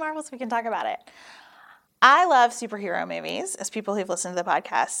Captain Marvel so we can talk about it. I love superhero movies, as people who've listened to the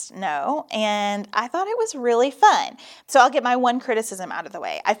podcast know, and I thought it was really fun. So I'll get my one criticism out of the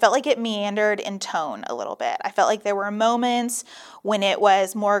way. I felt like it meandered in tone a little bit. I felt like there were moments when it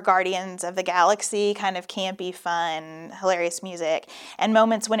was more Guardians of the Galaxy, kind of campy, fun, hilarious music, and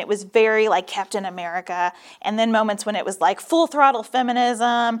moments when it was very like Captain America, and then moments when it was like full throttle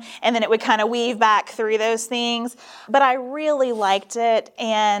feminism, and then it would kind of weave back through those things. But I really liked it,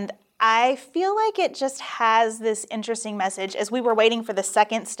 and I feel like it just has this interesting message as we were waiting for the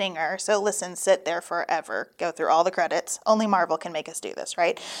second stinger. So listen, sit there forever, go through all the credits. Only Marvel can make us do this,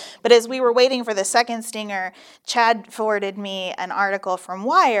 right? But as we were waiting for the second stinger, Chad forwarded me an article from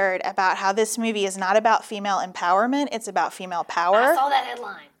Wired about how this movie is not about female empowerment, it's about female power. I saw that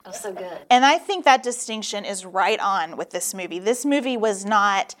headline. It was so good. And I think that distinction is right on with this movie. This movie was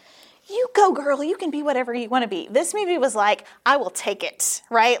not, you go girl, you can be whatever you want to be. This movie was like, I will take it,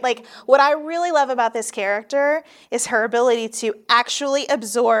 right? Like, what I really love about this character is her ability to actually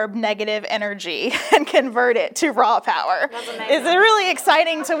absorb negative energy and convert it to raw power. It's really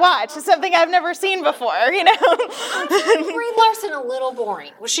exciting to watch. It's something I've never seen before, you know? I found Brie Larson a little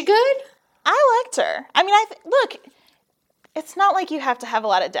boring. Was she good? I liked her. Look, it's not like you have to have a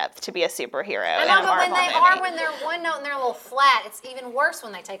lot of depth to be a superhero in a Marvel movie. When they're one note and they're a little flat, it's even worse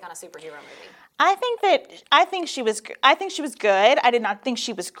when they take on a superhero movie. I think she was good. I did not think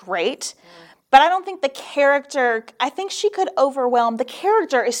she was great. But I don't think the character, I think she could overwhelm. The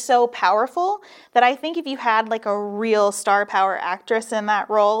character is so powerful that I think if you had like a real star power actress in that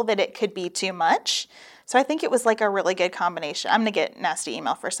role, that it could be too much. So I think it was like a really good combination. I'm going to get nasty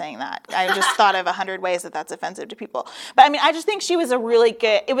email for saying that. I just thought of 100 ways that that's offensive to people. But I mean, I just think she was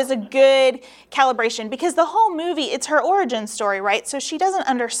it was a good calibration because the whole movie, it's her origin story, right? So she doesn't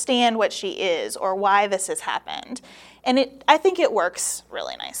understand what she is or why this has happened. And I think it works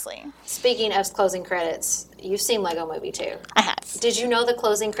really nicely. Speaking of closing credits, you've seen Lego Movie 2. I have. Did you know the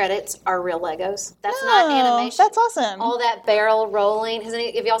closing credits are real Legos? That's not animation. That's awesome. All that barrel rolling.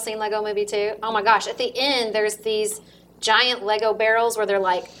 Have y'all seen Lego Movie 2? Oh my gosh. At the end, there's these giant Lego barrels where they're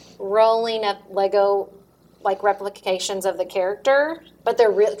like rolling up Lego like replications of the character, but they're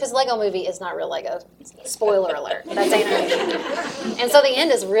real because Lego Movie is not real Lego. Spoiler alert. That's animation. And so the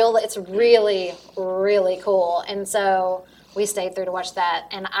end is real. It's really, really cool. And so we stayed through to watch that.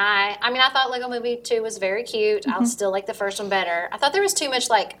 And I thought Lego Movie 2 was very cute. I still like the first one better. I thought there was too much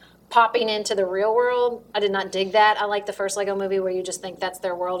like popping into the real world. I did not dig that. I like the first Lego Movie where you just think that's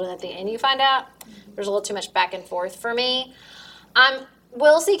their world and at the end you find out. There's a little too much back and forth for me.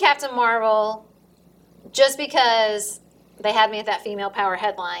 We'll see Captain Marvel just because they had me at that female power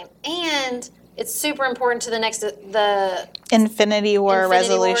headline. And it's super important to the Infinity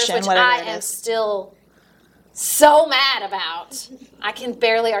Resolution, Wars, which whatever I it am is. still so mad about. I can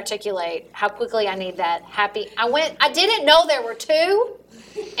barely articulate how quickly I need that happy. I didn't know there were two,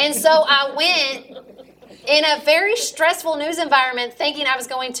 and so I went in a very stressful news environment thinking I was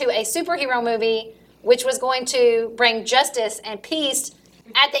going to a superhero movie, which was going to bring justice and peace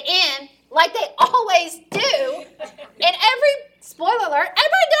at the end, like they always do. And spoiler alert,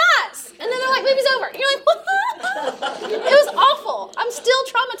 everybody dies. And then they're like, movie's over. And you're like, what? It was awful. I'm still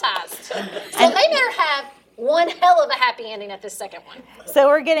traumatized. So they better have one hell of a happy ending at this second one. So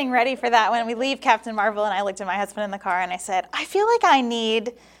we're getting ready for that when we leave Captain Marvel, and I looked at my husband in the car and I said, I feel like I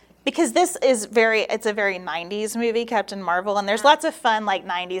need, because it's a very 90s movie, Captain Marvel, and there's lots of fun like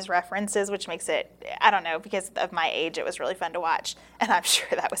 90s references, which makes it, I don't know, because of my age, it was really fun to watch, and I'm sure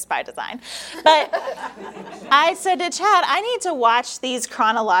that was by design. But I said to Chad, I need to watch these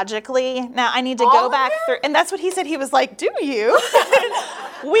chronologically. Now I need to go back through, and that's what he said. He was like, do you?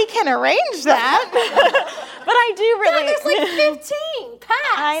 We can arrange that. But I do really. There's like 15 packs.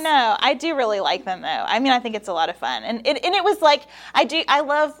 I know. I do really like them, though. I mean, I think it's a lot of fun. And it was like, I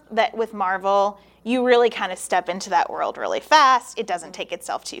love that with Marvel, you really kind of step into that world really fast. It doesn't take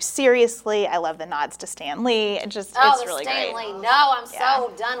itself too seriously. I love the nods to Stan Lee. It's really Stan great. Lee. No, I'm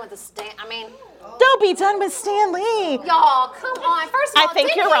so done with the Stan. Don't be done with Stan Lee. Y'all, come on. First of all, I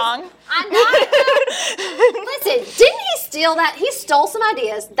think you're wrong. Listen, didn't he steal that? He stole some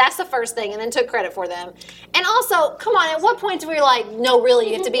ideas. That's the first thing, and then took credit for them. And also, come on, at what point do we like, no, really,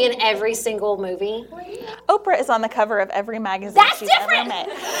 you have to be in every single movie? Oprah is on the cover of every magazine she's ever met.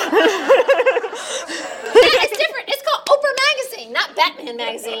 It's different. It's called Oprah Magazine, not Batman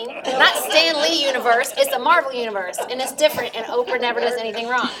Magazine, not Stan Lee universe. It's the Marvel universe, and it's different, and Oprah never does anything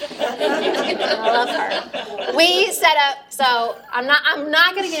wrong. I love her. We set up, so I'm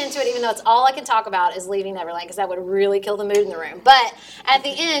not going to get into it, even though it's all I can talk about is Leaving Neverland, because that would really kill the mood in the room. But at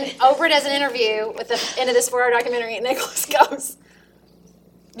the end, Oprah does an interview with the end of this 4-hour documentary, and Nicholas goes,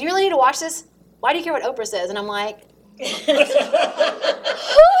 do you really need to watch this? Why do you care what Oprah says? And I'm like, who have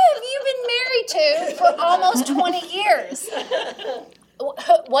you been married to for almost 20 years?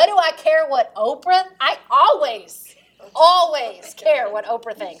 What do I care what Oprah? I always care what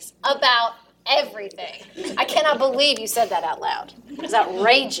Oprah thinks about everything. I cannot believe you said that out loud. It was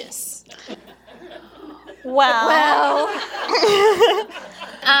outrageous. Well.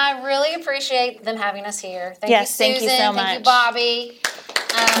 I really appreciate them having us here. Thank Yes, you, thank Susan. you so much. Thank you, Bobby.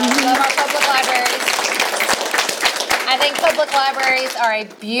 Love our public libraries. I think public libraries are a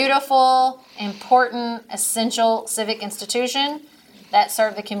beautiful, important, essential civic institution that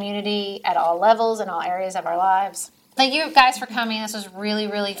serve the community at all levels and all areas of our lives. Thank you guys for coming. This was really,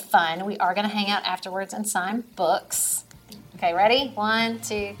 really fun. We are going to hang out afterwards and sign books. Okay, ready? 1,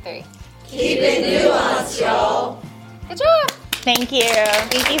 2, 3. Keep it nuanced, y'all. Good job. Thank you.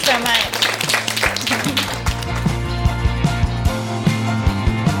 Thank you so much.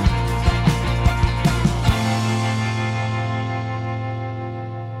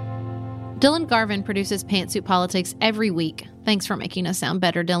 Dylan Garvin produces Pantsuit Politics every week. Thanks for making us sound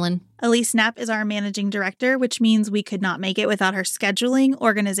better, Dylan. Elise Knapp is our managing director, which means we could not make it without her scheduling,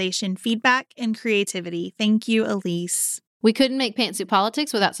 organization, feedback, and creativity. Thank you, Elise. We couldn't make Pantsuit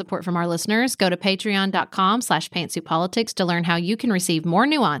Politics without support from our listeners. Go to patreon.com/pantsuitpolitics to learn how you can receive more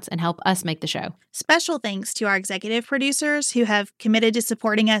nuance and help us make the show. Special thanks to our executive producers who have committed to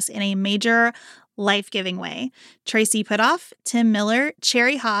supporting us in a major life-giving way. Tracy Putoff, Tim Miller,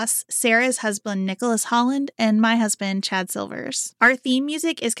 Cherry Haas, Sarah's husband Nicholas Holland, and my husband Chad Silvers. Our theme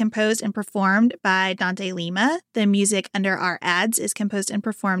music is composed and performed by Dante Lima. The music under our ads is composed and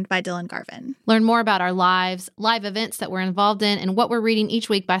performed by Dylan Garvin. Learn more about our live events that we're involved in and what we're reading each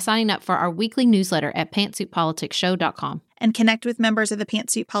week by signing up for our weekly newsletter at pantsuitpoliticsshow.com. And connect with members of the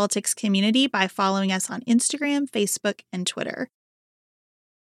Pantsuit Politics community by following us on Instagram, Facebook, and Twitter.